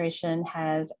administration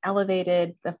has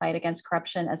elevated the fight against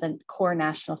corruption as a core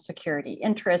national security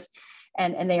interest,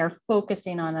 and they are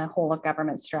focusing on a whole of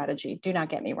government strategy. Do not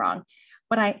get me wrong.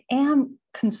 What I am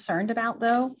concerned about,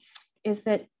 though, is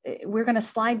that we're going to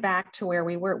slide back to where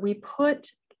we were. We put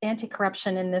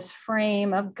anti-corruption in this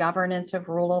frame of governance, of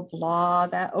rule of law,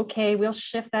 that, okay, we'll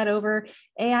shift that over.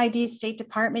 AID, State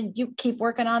Department, you keep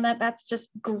working on that. That's just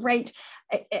great.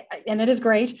 And it is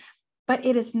great, but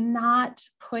it is not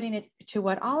putting it to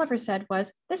what Oliver said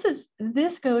was,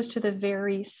 this goes to the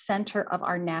very center of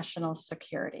our national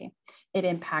security. It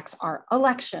impacts our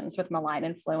elections with malign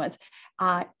influence.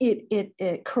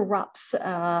 It corrupts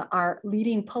our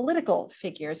leading political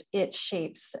figures. It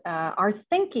shapes our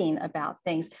thinking about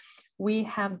things. We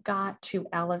have got to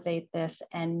elevate this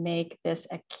and make this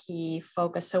a key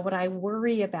focus. So what I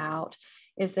worry about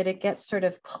is that it gets sort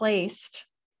of placed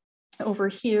over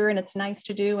here, and it's nice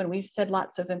to do, and we've said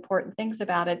lots of important things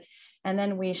about it, and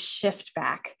then we shift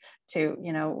back to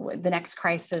the next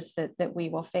crisis that we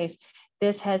will face.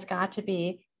 This has got to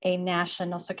be a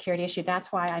national security issue.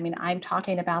 That's why I'm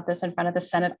talking about this in front of the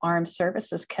Senate Armed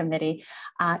Services Committee.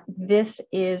 This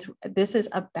is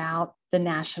about the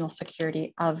national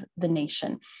security of the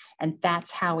nation, and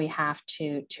that's how we have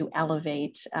to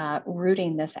elevate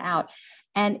rooting this out.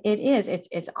 And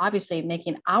it's obviously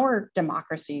making our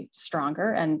democracy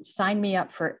stronger, and sign me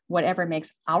up for whatever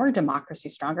makes our democracy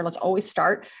stronger. Let's always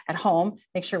start at home,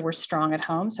 make sure we're strong at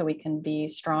home so we can be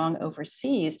strong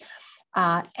overseas.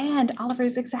 And Oliver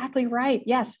is exactly right.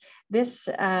 Yes, this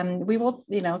we will,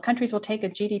 countries will take a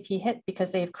GDP hit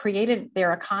because they've created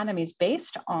their economies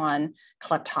based on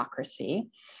kleptocracy,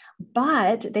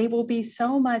 but they will be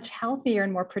so much healthier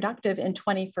and more productive in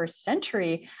 21st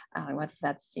century, whether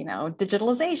that's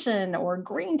digitalization or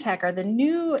green tech or the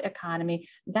new economy.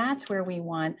 That's where we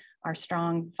want our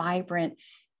strong, vibrant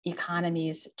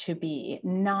economies to be,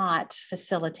 not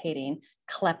facilitating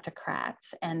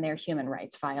kleptocrats and their human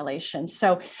rights violations.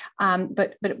 So,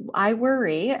 but I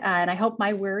worry, and I hope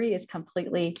my worry is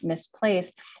completely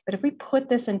misplaced, but if we put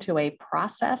this into a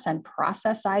process and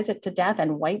processize it to death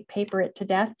and white paper it to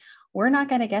death, we're not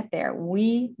going to get there.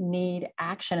 We need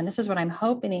action. And this is what I'm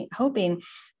hoping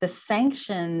the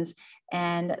sanctions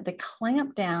and the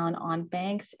clampdown on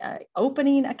banks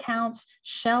opening accounts,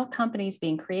 shell companies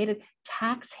being created,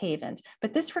 tax havens.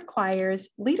 But this requires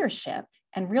leadership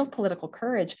and real political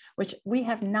courage, which we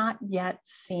have not yet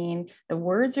seen. The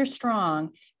words are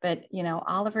strong, but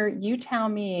Oliver, you tell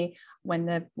me when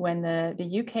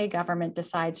the UK government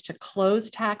decides to close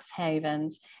tax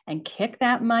havens and kick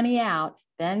that money out,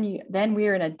 then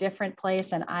we're in a different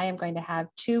place, and I am going to have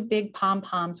two big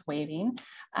pom-poms waving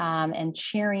and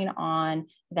cheering on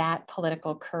that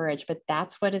political courage. But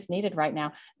that's what is needed right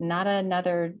now, not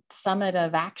another summit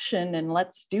of action and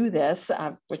let's do this,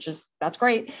 that's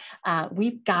great.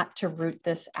 We've got to root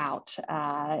this out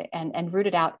and root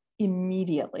it out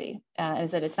immediately.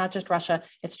 Is that it's not just Russia,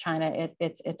 it's China,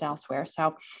 it's elsewhere.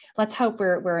 So let's hope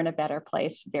we're in a better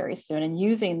place very soon, and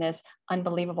using this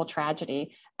unbelievable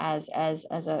tragedy as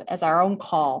our own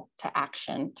call to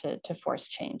action to force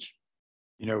change.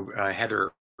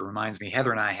 Heather, it reminds me,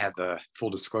 Heather and I had the full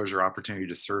disclosure opportunity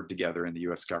to serve together in the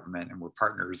US government, and we're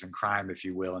partners in crime, if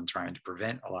you will, in trying to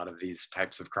prevent a lot of these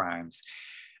types of crimes.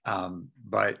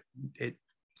 But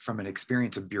from an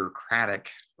experience of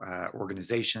bureaucratic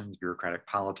organizations, bureaucratic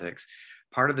politics,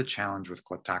 part of the challenge with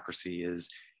kleptocracy is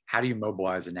how do you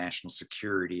mobilize a national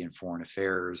security and foreign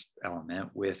affairs element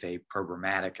with a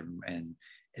programmatic and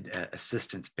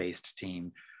assistance-based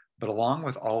team, but along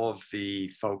with all of the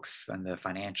folks on the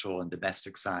financial and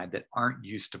domestic side that aren't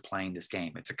used to playing this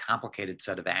game. It's a complicated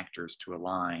set of actors to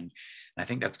align. And I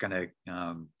think that's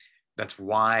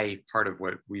why part of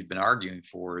what we've been arguing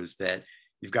for is that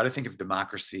you've got to think of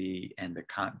democracy and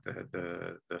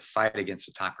the fight against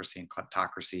autocracy and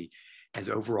kleptocracy as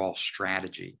overall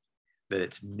strategy, that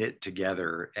it's knit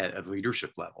together at a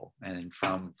leadership level and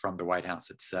from the White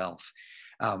House itself.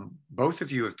 Both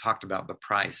of you have talked about the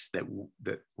price that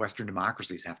Western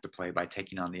democracies have to play by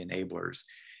taking on the enablers.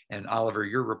 And Oliver,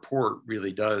 your report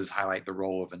really does highlight the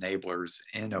role of enablers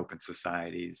in open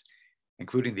societies,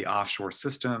 including the offshore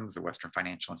systems, the Western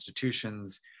financial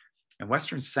institutions, and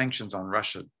Western sanctions on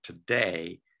Russia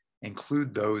today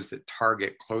include those that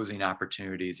target closing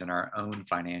opportunities in our own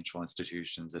financial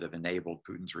institutions that have enabled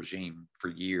Putin's regime for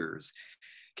years.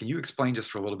 Can you explain just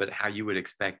for a little bit how you would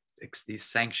expect these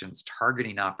sanctions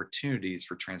targeting opportunities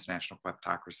for transnational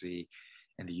kleptocracy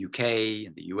in the UK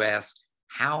and the US?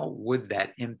 How would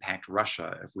that impact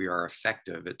Russia if we are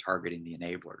effective at targeting the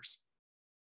enablers?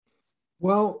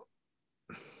 Well,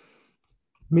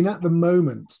 I mean, at the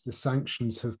moment, the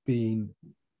sanctions have been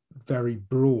very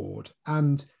broad,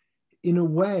 and in a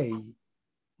way,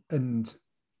 and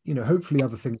hopefully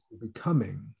other things will be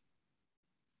coming,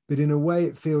 but in a way,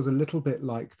 it feels a little bit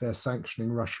like they're sanctioning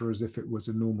Russia as if it was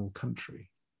a normal country.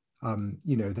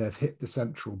 They've hit the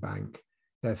central bank,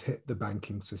 they've hit the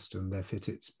banking system, they've hit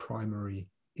its primary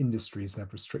industries,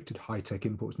 they've restricted high-tech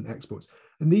imports and exports,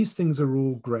 and these things are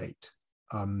all great.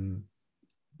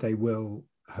 They will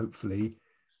hopefully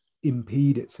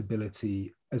impede its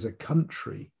ability as a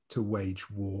country to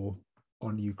wage war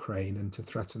on Ukraine and to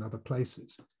threaten other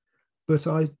places. But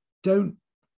I don't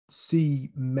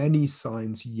see many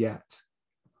signs yet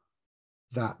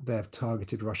that they've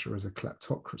targeted Russia as a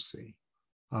kleptocracy.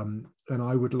 And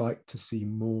I would like to see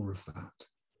more of that.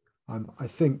 I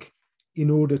think in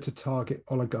order to target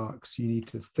oligarchs, you need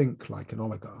to think like an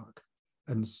oligarch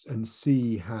and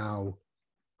see how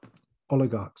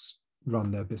oligarchs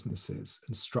run their businesses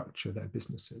and structure their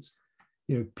businesses.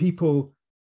 People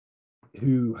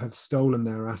who have stolen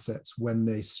their assets, when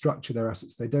they structure their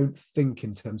assets, they don't think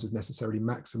in terms of necessarily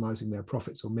maximizing their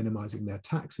profits or minimizing their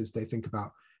taxes. They think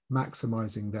about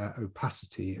maximizing their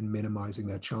opacity and minimizing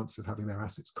their chance of having their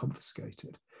assets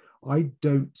confiscated. I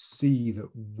don't see that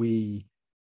we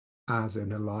as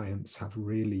an alliance have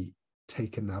really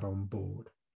taken that on board.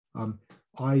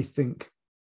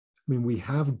 We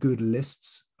have good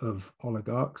lists of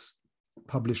oligarchs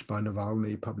published by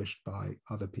Navalny, published by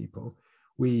other people.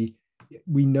 We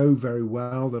We know very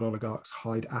well that oligarchs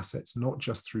hide assets, not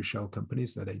just through shell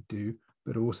companies, though they do,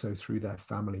 but also through their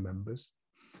family members.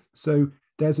 So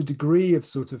there's a degree of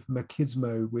sort of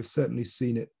machismo. We've certainly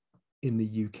seen it in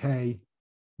the UK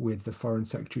with the Foreign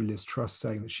Secretary Liz Truss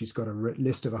saying that she's got a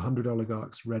list of 100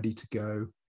 oligarchs ready to go.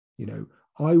 You know,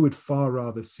 I would far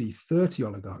rather see 30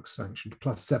 oligarchs sanctioned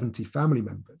plus 70 family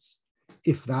members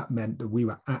if that meant that we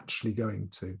were actually going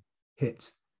to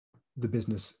hit the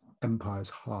business empires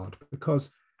hard.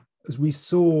 Because as we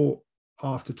saw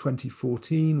after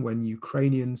 2014, when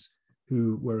Ukrainians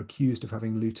who were accused of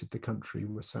having looted the country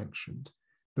were sanctioned,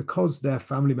 because their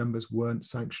family members weren't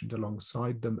sanctioned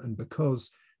alongside them, and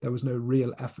because there was no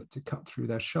real effort to cut through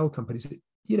their shell companies,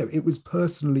 it was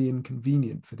personally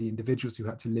inconvenient for the individuals who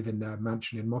had to live in their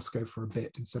mansion in Moscow for a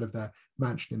bit instead of their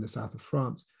mansion in the south of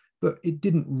France. But it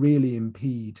didn't really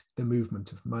impede the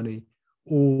movement of money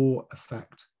or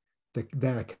affect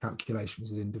their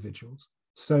calculations as individuals.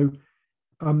 So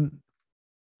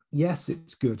yes,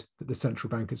 it's good that the central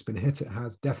bank has been hit. It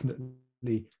has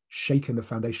definitely shaken the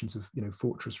foundations of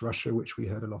Fortress Russia, which we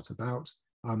heard a lot about,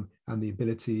 and the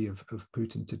ability of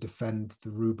Putin to defend the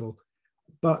ruble.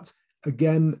 But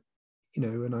again,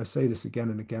 and I say this again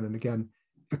and again and again,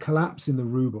 a collapse in the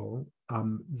ruble,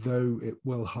 though it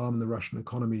will harm the Russian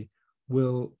economy,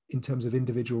 will, in terms of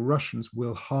individual Russians,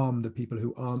 will harm the people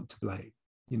who aren't to blame,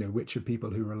 which are people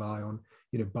who rely on,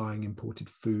 buying imported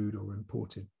food or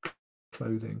imported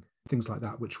clothing, things like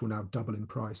that, which will now double in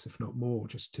price, if not more,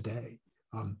 just today.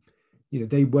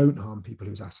 They won't harm people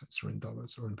whose assets are in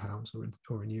dollars or in pounds or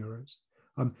in euros.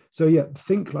 So yeah,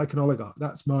 think like an oligarch.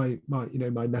 That's my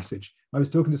message. I was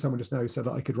talking to someone just now who said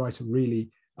that I could write a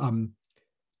really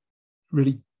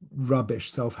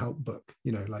rubbish self-help book.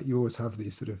 Like you always have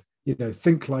these sort of,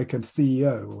 think like a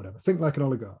CEO or whatever. Think like an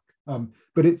oligarch.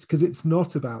 But it's because it's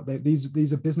not about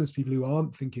these are business people who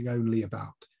aren't thinking only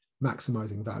about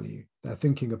maximizing value. They're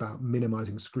thinking about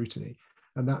minimizing scrutiny,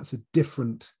 and that's a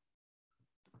different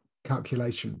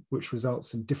calculation which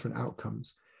results in different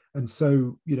outcomes. And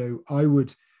so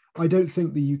I don't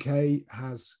think the UK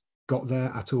has got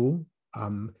there at all.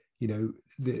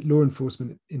 The law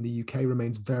enforcement in the UK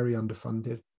remains very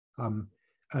underfunded, and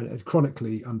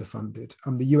chronically underfunded.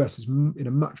 The US is in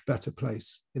a much better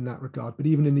place in that regard. But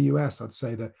even in the US, I'd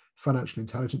say the Financial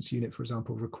Intelligence Unit, for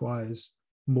example, requires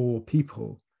more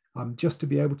people just to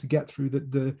be able to get through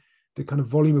the kind of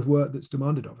volume of work that's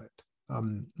demanded of it.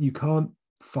 You can't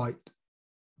fight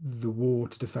the war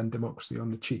to defend democracy on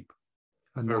the cheap.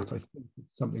 And that, I think, is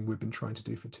something we've been trying to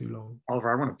do for too long.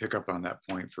 Oliver, I want to pick up on that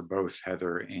point for both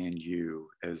Heather and you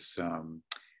as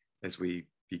we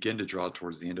begin to draw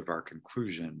towards the end of our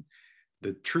conclusion.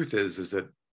 The truth is that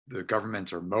the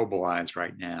governments are mobilized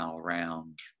right now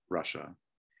around Russia,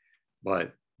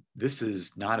 but this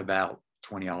is not about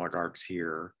 20 oligarchs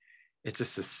here. It's a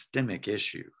systemic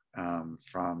issue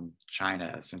from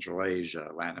China, Central Asia,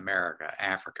 Latin America,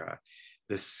 Africa.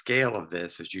 The scale of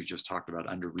this, as you just talked about,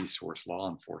 under-resourced law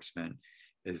enforcement,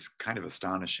 is kind of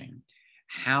astonishing.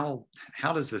 How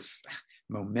does this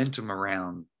momentum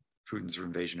around Putin's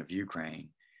invasion of Ukraine,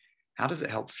 how does it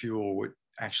help fuel what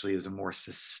actually is a more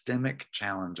systemic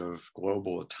challenge of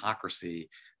global autocracy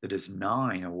that is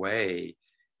gnawing away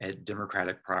at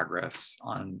democratic progress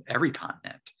on every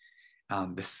continent?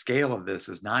 The scale of this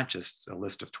is not just a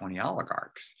list of 20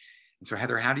 oligarchs. And so,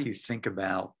 Heather, how do you think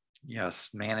about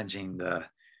managing the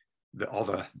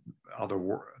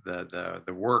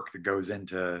work that goes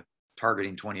into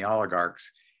targeting 20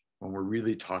 oligarchs when we're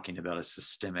really talking about a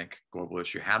systemic global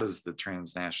issue? How does the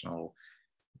transnational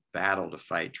battle to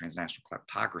fight transnational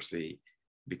kleptocracy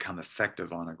become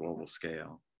effective on a global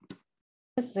scale?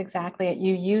 This is exactly it.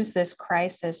 You use this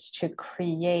crisis to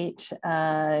create,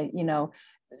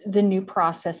 the new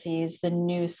processes, the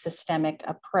new systemic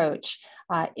approach.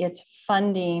 It's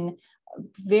funding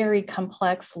very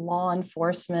complex law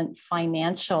enforcement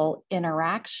financial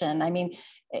interaction. I mean,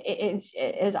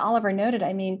 as Oliver noted,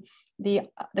 the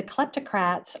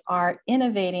kleptocrats are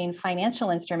innovating financial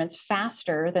instruments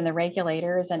faster than the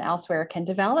regulators and elsewhere can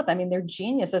develop. They're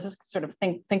genius. This is sort of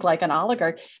think like an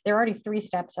oligarch. They're already 3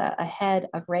 steps ahead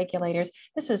of regulators.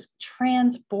 This is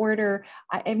trans-border.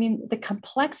 The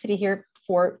complexity here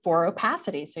for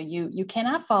opacity. So you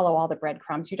cannot follow all the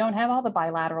breadcrumbs. You don't have all the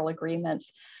bilateral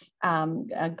agreements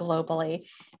globally.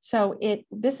 So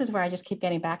this is where I just keep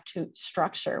getting back to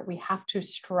structure. We have to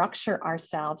structure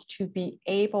ourselves to be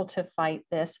able to fight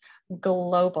this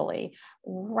globally.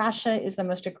 Russia is the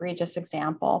most egregious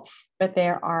example, but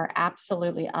there are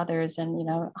absolutely others, and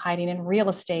hiding in real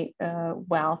estate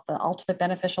wealth, the ultimate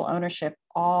beneficial ownership,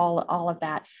 all of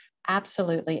that,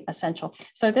 absolutely essential.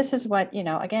 So this is what,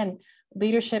 again,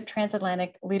 leadership,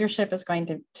 transatlantic leadership is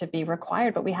going to be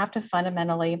required, but we have to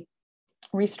fundamentally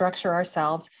restructure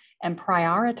ourselves and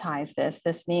prioritize this.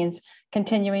 This means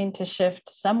continuing to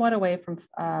shift somewhat away from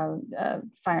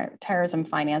terrorism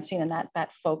financing and that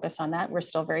focus on that. We're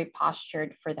still very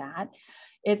postured for that.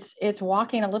 It's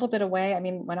walking a little bit away. I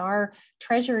mean, when our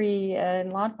Treasury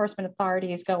and law enforcement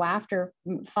authorities go after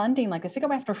funding like this, they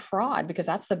go after fraud because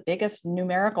that's the biggest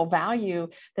numerical value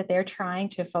that they're trying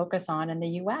to focus on in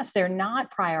the US. They're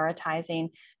not prioritizing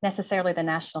necessarily the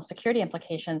national security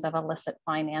implications of illicit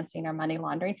financing or money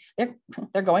laundering. They're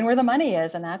going where the money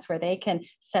is, and that's where they can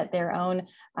set their own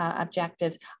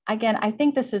objectives. Again, I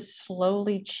think this is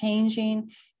slowly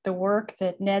changing. The work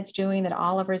that Ned's doing, that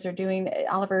Oliver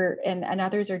and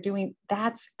others are doing,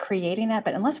 that's creating that.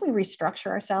 But unless we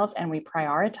restructure ourselves and we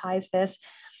prioritize this,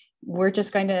 we're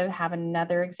just going to have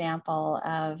another example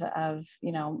of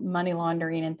money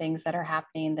laundering and things that are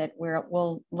happening that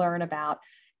we'll learn about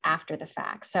after the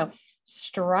fact. So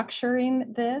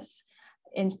structuring this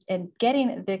and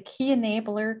getting the key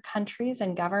enabler countries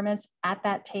and governments at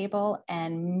that table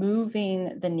and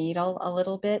moving the needle a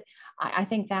little bit, I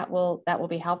think that will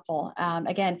be helpful.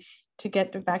 Again, to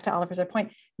get back to Oliver's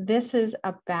point, this is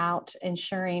about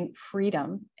ensuring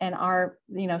freedom and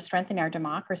strengthening our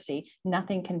democracy.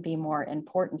 Nothing can be more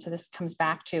important. So this comes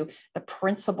back to the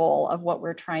principle of what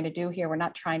we're trying to do here. We're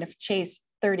not trying to chase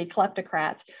 30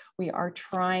 kleptocrats. We are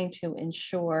trying to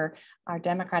ensure our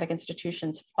democratic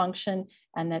institutions function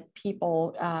and that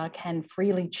people can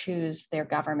freely choose their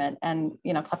government. And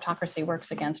kleptocracy works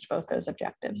against both those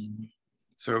objectives.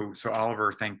 So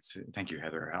Oliver, thank you,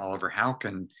 Heather. Oliver, how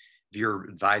can, if you're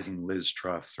advising Liz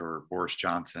Truss or Boris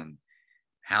Johnson,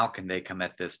 how can they come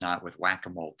at this not with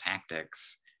whack-a-mole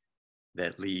tactics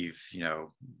that leave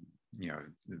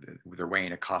they're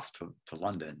weighing a cost to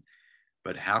London?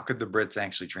 But how could the Brits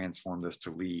actually transform this to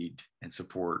lead and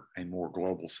support a more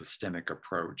global systemic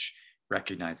approach,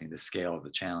 recognizing the scale of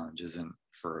the challenge isn't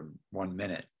for 1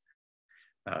 minute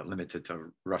limited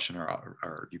to Russian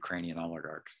or Ukrainian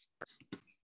oligarchs?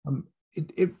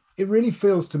 It really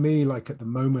feels to me like at the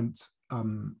moment,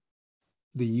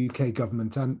 the UK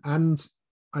government and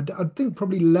I think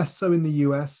probably less so in the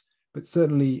US, but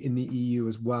certainly in the EU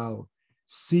as well,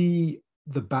 see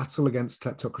the battle against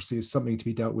kleptocracy is something to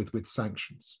be dealt with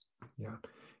sanctions. Yeah,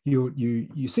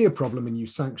 you see a problem and you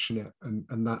sanction it,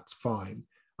 and that's fine.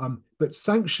 But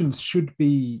sanctions should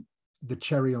be the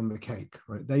cherry on the cake,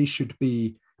 right? They should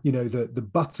be, the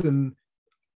button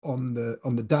on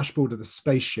the dashboard of the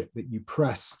spaceship that you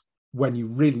press when you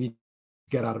really need to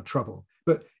get out of trouble.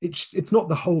 But it's not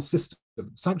the whole system.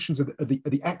 Sanctions are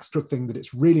the extra thing that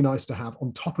it's really nice to have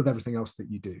on top of everything else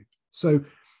that you do. So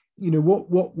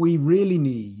what we really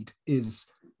need is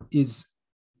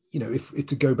if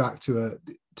to go back to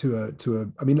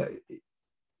I mean,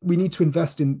 we need to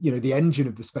invest in the engine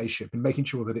of the spaceship and making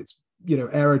sure that it's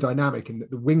aerodynamic and that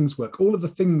the wings work, all of the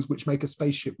things which make a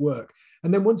spaceship work.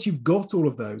 And then once you've got all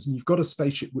of those and you've got a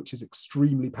spaceship which is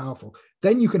extremely powerful,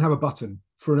 then you can have a button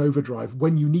for an overdrive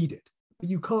when you need it. But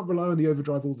you can't rely on the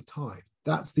overdrive all the time.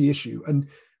 That's the issue. And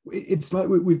it's like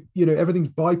we've everything's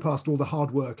bypassed all the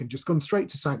hard work and just gone straight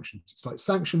to sanctions. It's like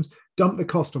sanctions, dump the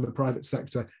cost on the private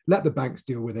sector, let the banks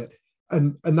deal with it,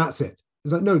 and that's it.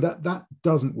 It's like, no, that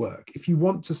doesn't work. If you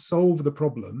want to solve the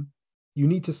problem, you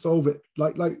need to solve it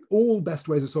like all best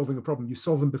ways of solving a problem. You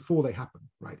solve them before they happen,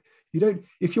 right? You don't,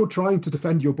 if you're trying to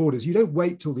defend your borders, you don't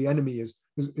wait till the enemy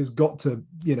has got to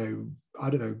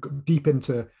deep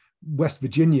into West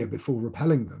Virginia before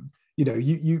repelling them.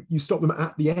 You stop them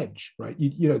at the edge, right?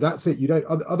 That's it. You don't.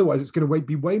 Otherwise, it's going to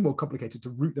be way more complicated to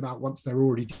root them out once they're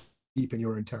already deep in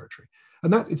your own territory.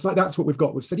 And that's what we've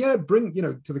got. We've said, bring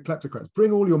to the kleptocrats,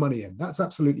 bring all your money in. That's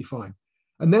absolutely fine.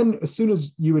 And then as soon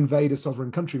as you invade a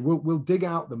sovereign country, we'll dig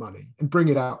out the money and bring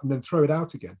it out and then throw it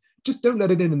out again. Just don't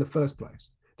let it in the first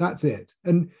place. That's it.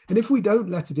 And if we don't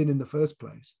let it in the first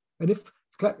place, and if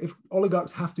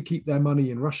oligarchs have to keep their money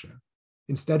in Russia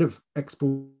instead of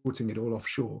exporting it all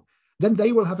offshore, then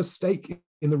they will have a stake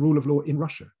in the rule of law in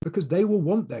Russia because they will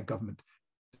want their government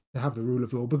to have the rule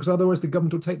of law, because otherwise the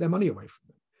government will take their money away from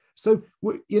them. So,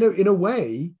 in a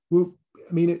way,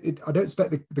 I don't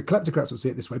expect the kleptocrats will see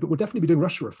it this way, but we'll definitely be doing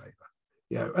Russia a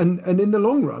favor. And in the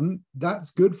long run,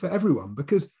 that's good for everyone,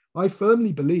 because I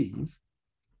firmly believe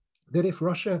that if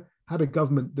Russia had a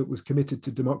government that was committed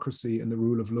to democracy and the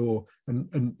rule of law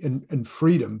and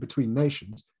freedom between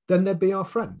nations, then they'd be our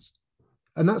friends.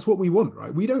 And that's what we want,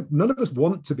 right? None of us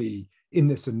want to be in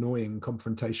this annoying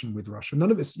confrontation with Russia.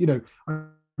 None of us, I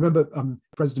remember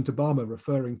President Obama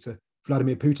referring to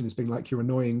Vladimir Putin as being like your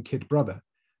annoying kid brother.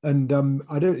 And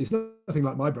it's nothing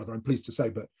like my brother, I'm pleased to say,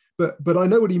 but but I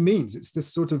know what he means. It's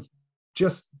this sort of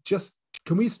just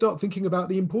can we start thinking about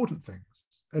the important things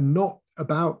and not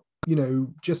about,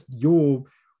 just your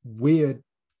weird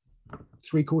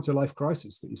three-quarter life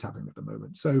crisis that he's having at the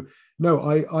moment. So no,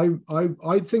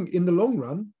 I think in the long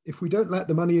run, if we don't let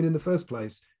the money in the first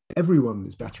place, everyone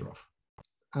is better off.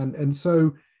 And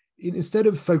so instead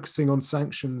of focusing on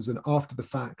sanctions and after the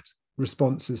fact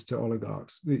responses to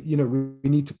oligarchs, we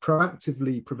need to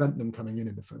proactively prevent them coming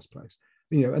in the first place.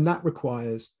 And that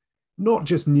requires not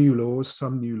just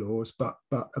some new laws, but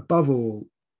above all,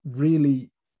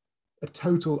 really a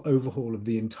total overhaul of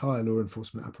the entire law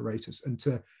enforcement apparatus, and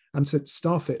to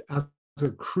staff it as a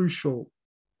crucial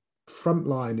front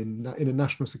line in a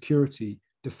national security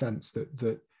defense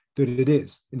that it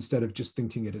is, instead of just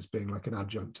thinking it as being like an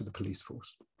adjunct to the police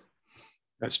force.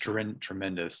 That's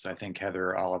tremendous. I think,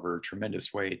 Heather, Oliver,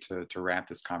 tremendous way to wrap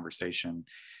this conversation.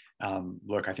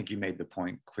 Look, I think you made the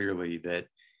point clearly that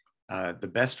the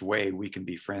best way we can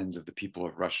be friends of the people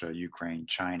of Russia, Ukraine,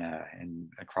 China, and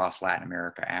across Latin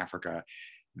America, Africa,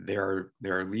 there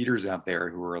are leaders out there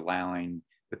who are allowing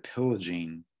the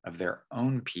pillaging of their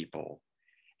own people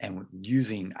and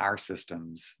using our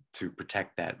systems to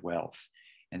protect that wealth.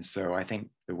 And so I think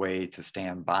the way to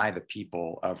stand by the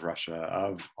people of Russia,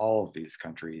 of all of these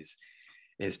countries,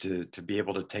 is to be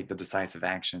able to take the decisive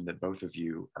action that both of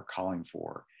you are calling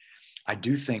for. I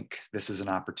do think this is an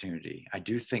opportunity. I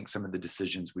do think some of the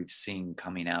decisions we've seen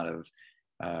coming out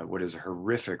of what is a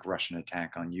horrific Russian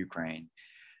attack on Ukraine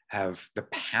have the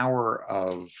power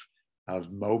of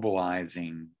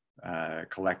mobilizing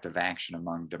collective action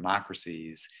among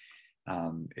democracies,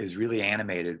 is really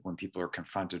animated when people are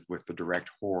confronted with the direct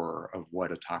horror of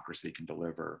what autocracy can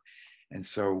deliver. And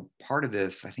so part of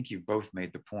this, I think you've both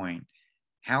made the point,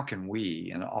 how can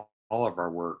we, in all of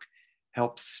our work,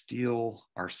 help steel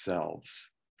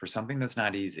ourselves for something that's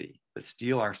not easy, but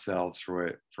steel ourselves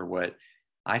for what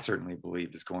I certainly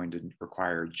believe is going to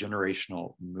require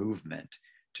generational movement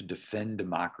to defend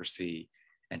democracy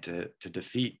and to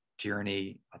defeat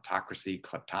tyranny, autocracy,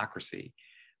 kleptocracy.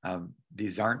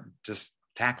 These aren't just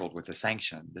tackled with a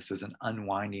sanction. This is an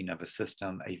unwinding of a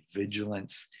system, a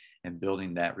vigilance, and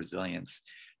building that resilience.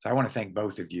 So I want to thank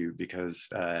both of you, because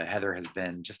Heather has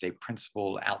been just a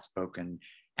principled, outspoken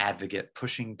advocate,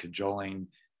 pushing, cajoling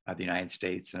the United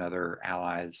States and other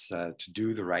allies to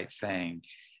do the right thing.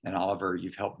 And Oliver,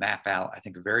 you've helped map out, I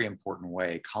think, a very important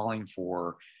way, calling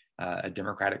for a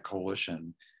democratic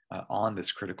coalition on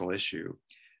this critical issue.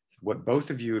 So what both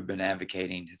of you have been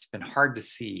advocating, it's been hard to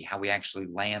see how we actually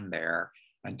land there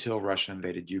until Russia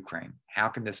invaded Ukraine. How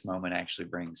can this moment actually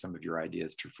bring some of your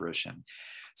ideas to fruition?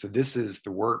 So this is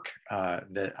the work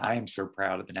that I am so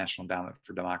proud of the National Endowment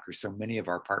for Democracy. So many of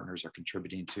our partners are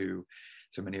contributing to,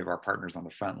 so many of our partners on the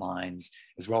front lines,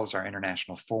 as well as our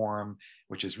international forum,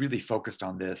 which is really focused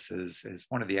on this as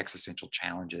one of the existential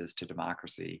challenges to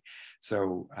democracy.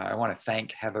 So I want to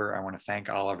thank Heather, I want to thank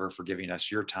Oliver for giving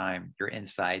us your time, your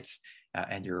insights,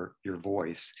 and your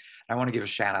voice. I want to give a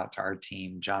shout out to our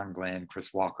team, John Glenn,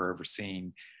 Chris Walker,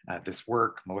 overseeing this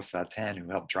work, Melissa Aten, who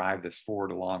helped drive this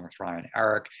forward along with Ryan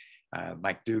Eric,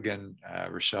 Mike Dugan,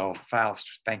 Rochelle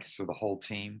Faust. Thanks to the whole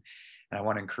team. And I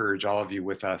want to encourage all of you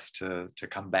with us to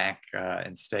come back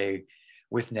and stay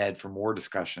with Ned for more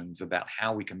discussions about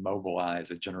how we can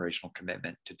mobilize a generational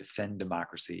commitment to defend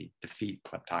democracy, defeat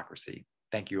kleptocracy.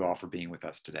 Thank you all for being with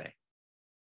us today.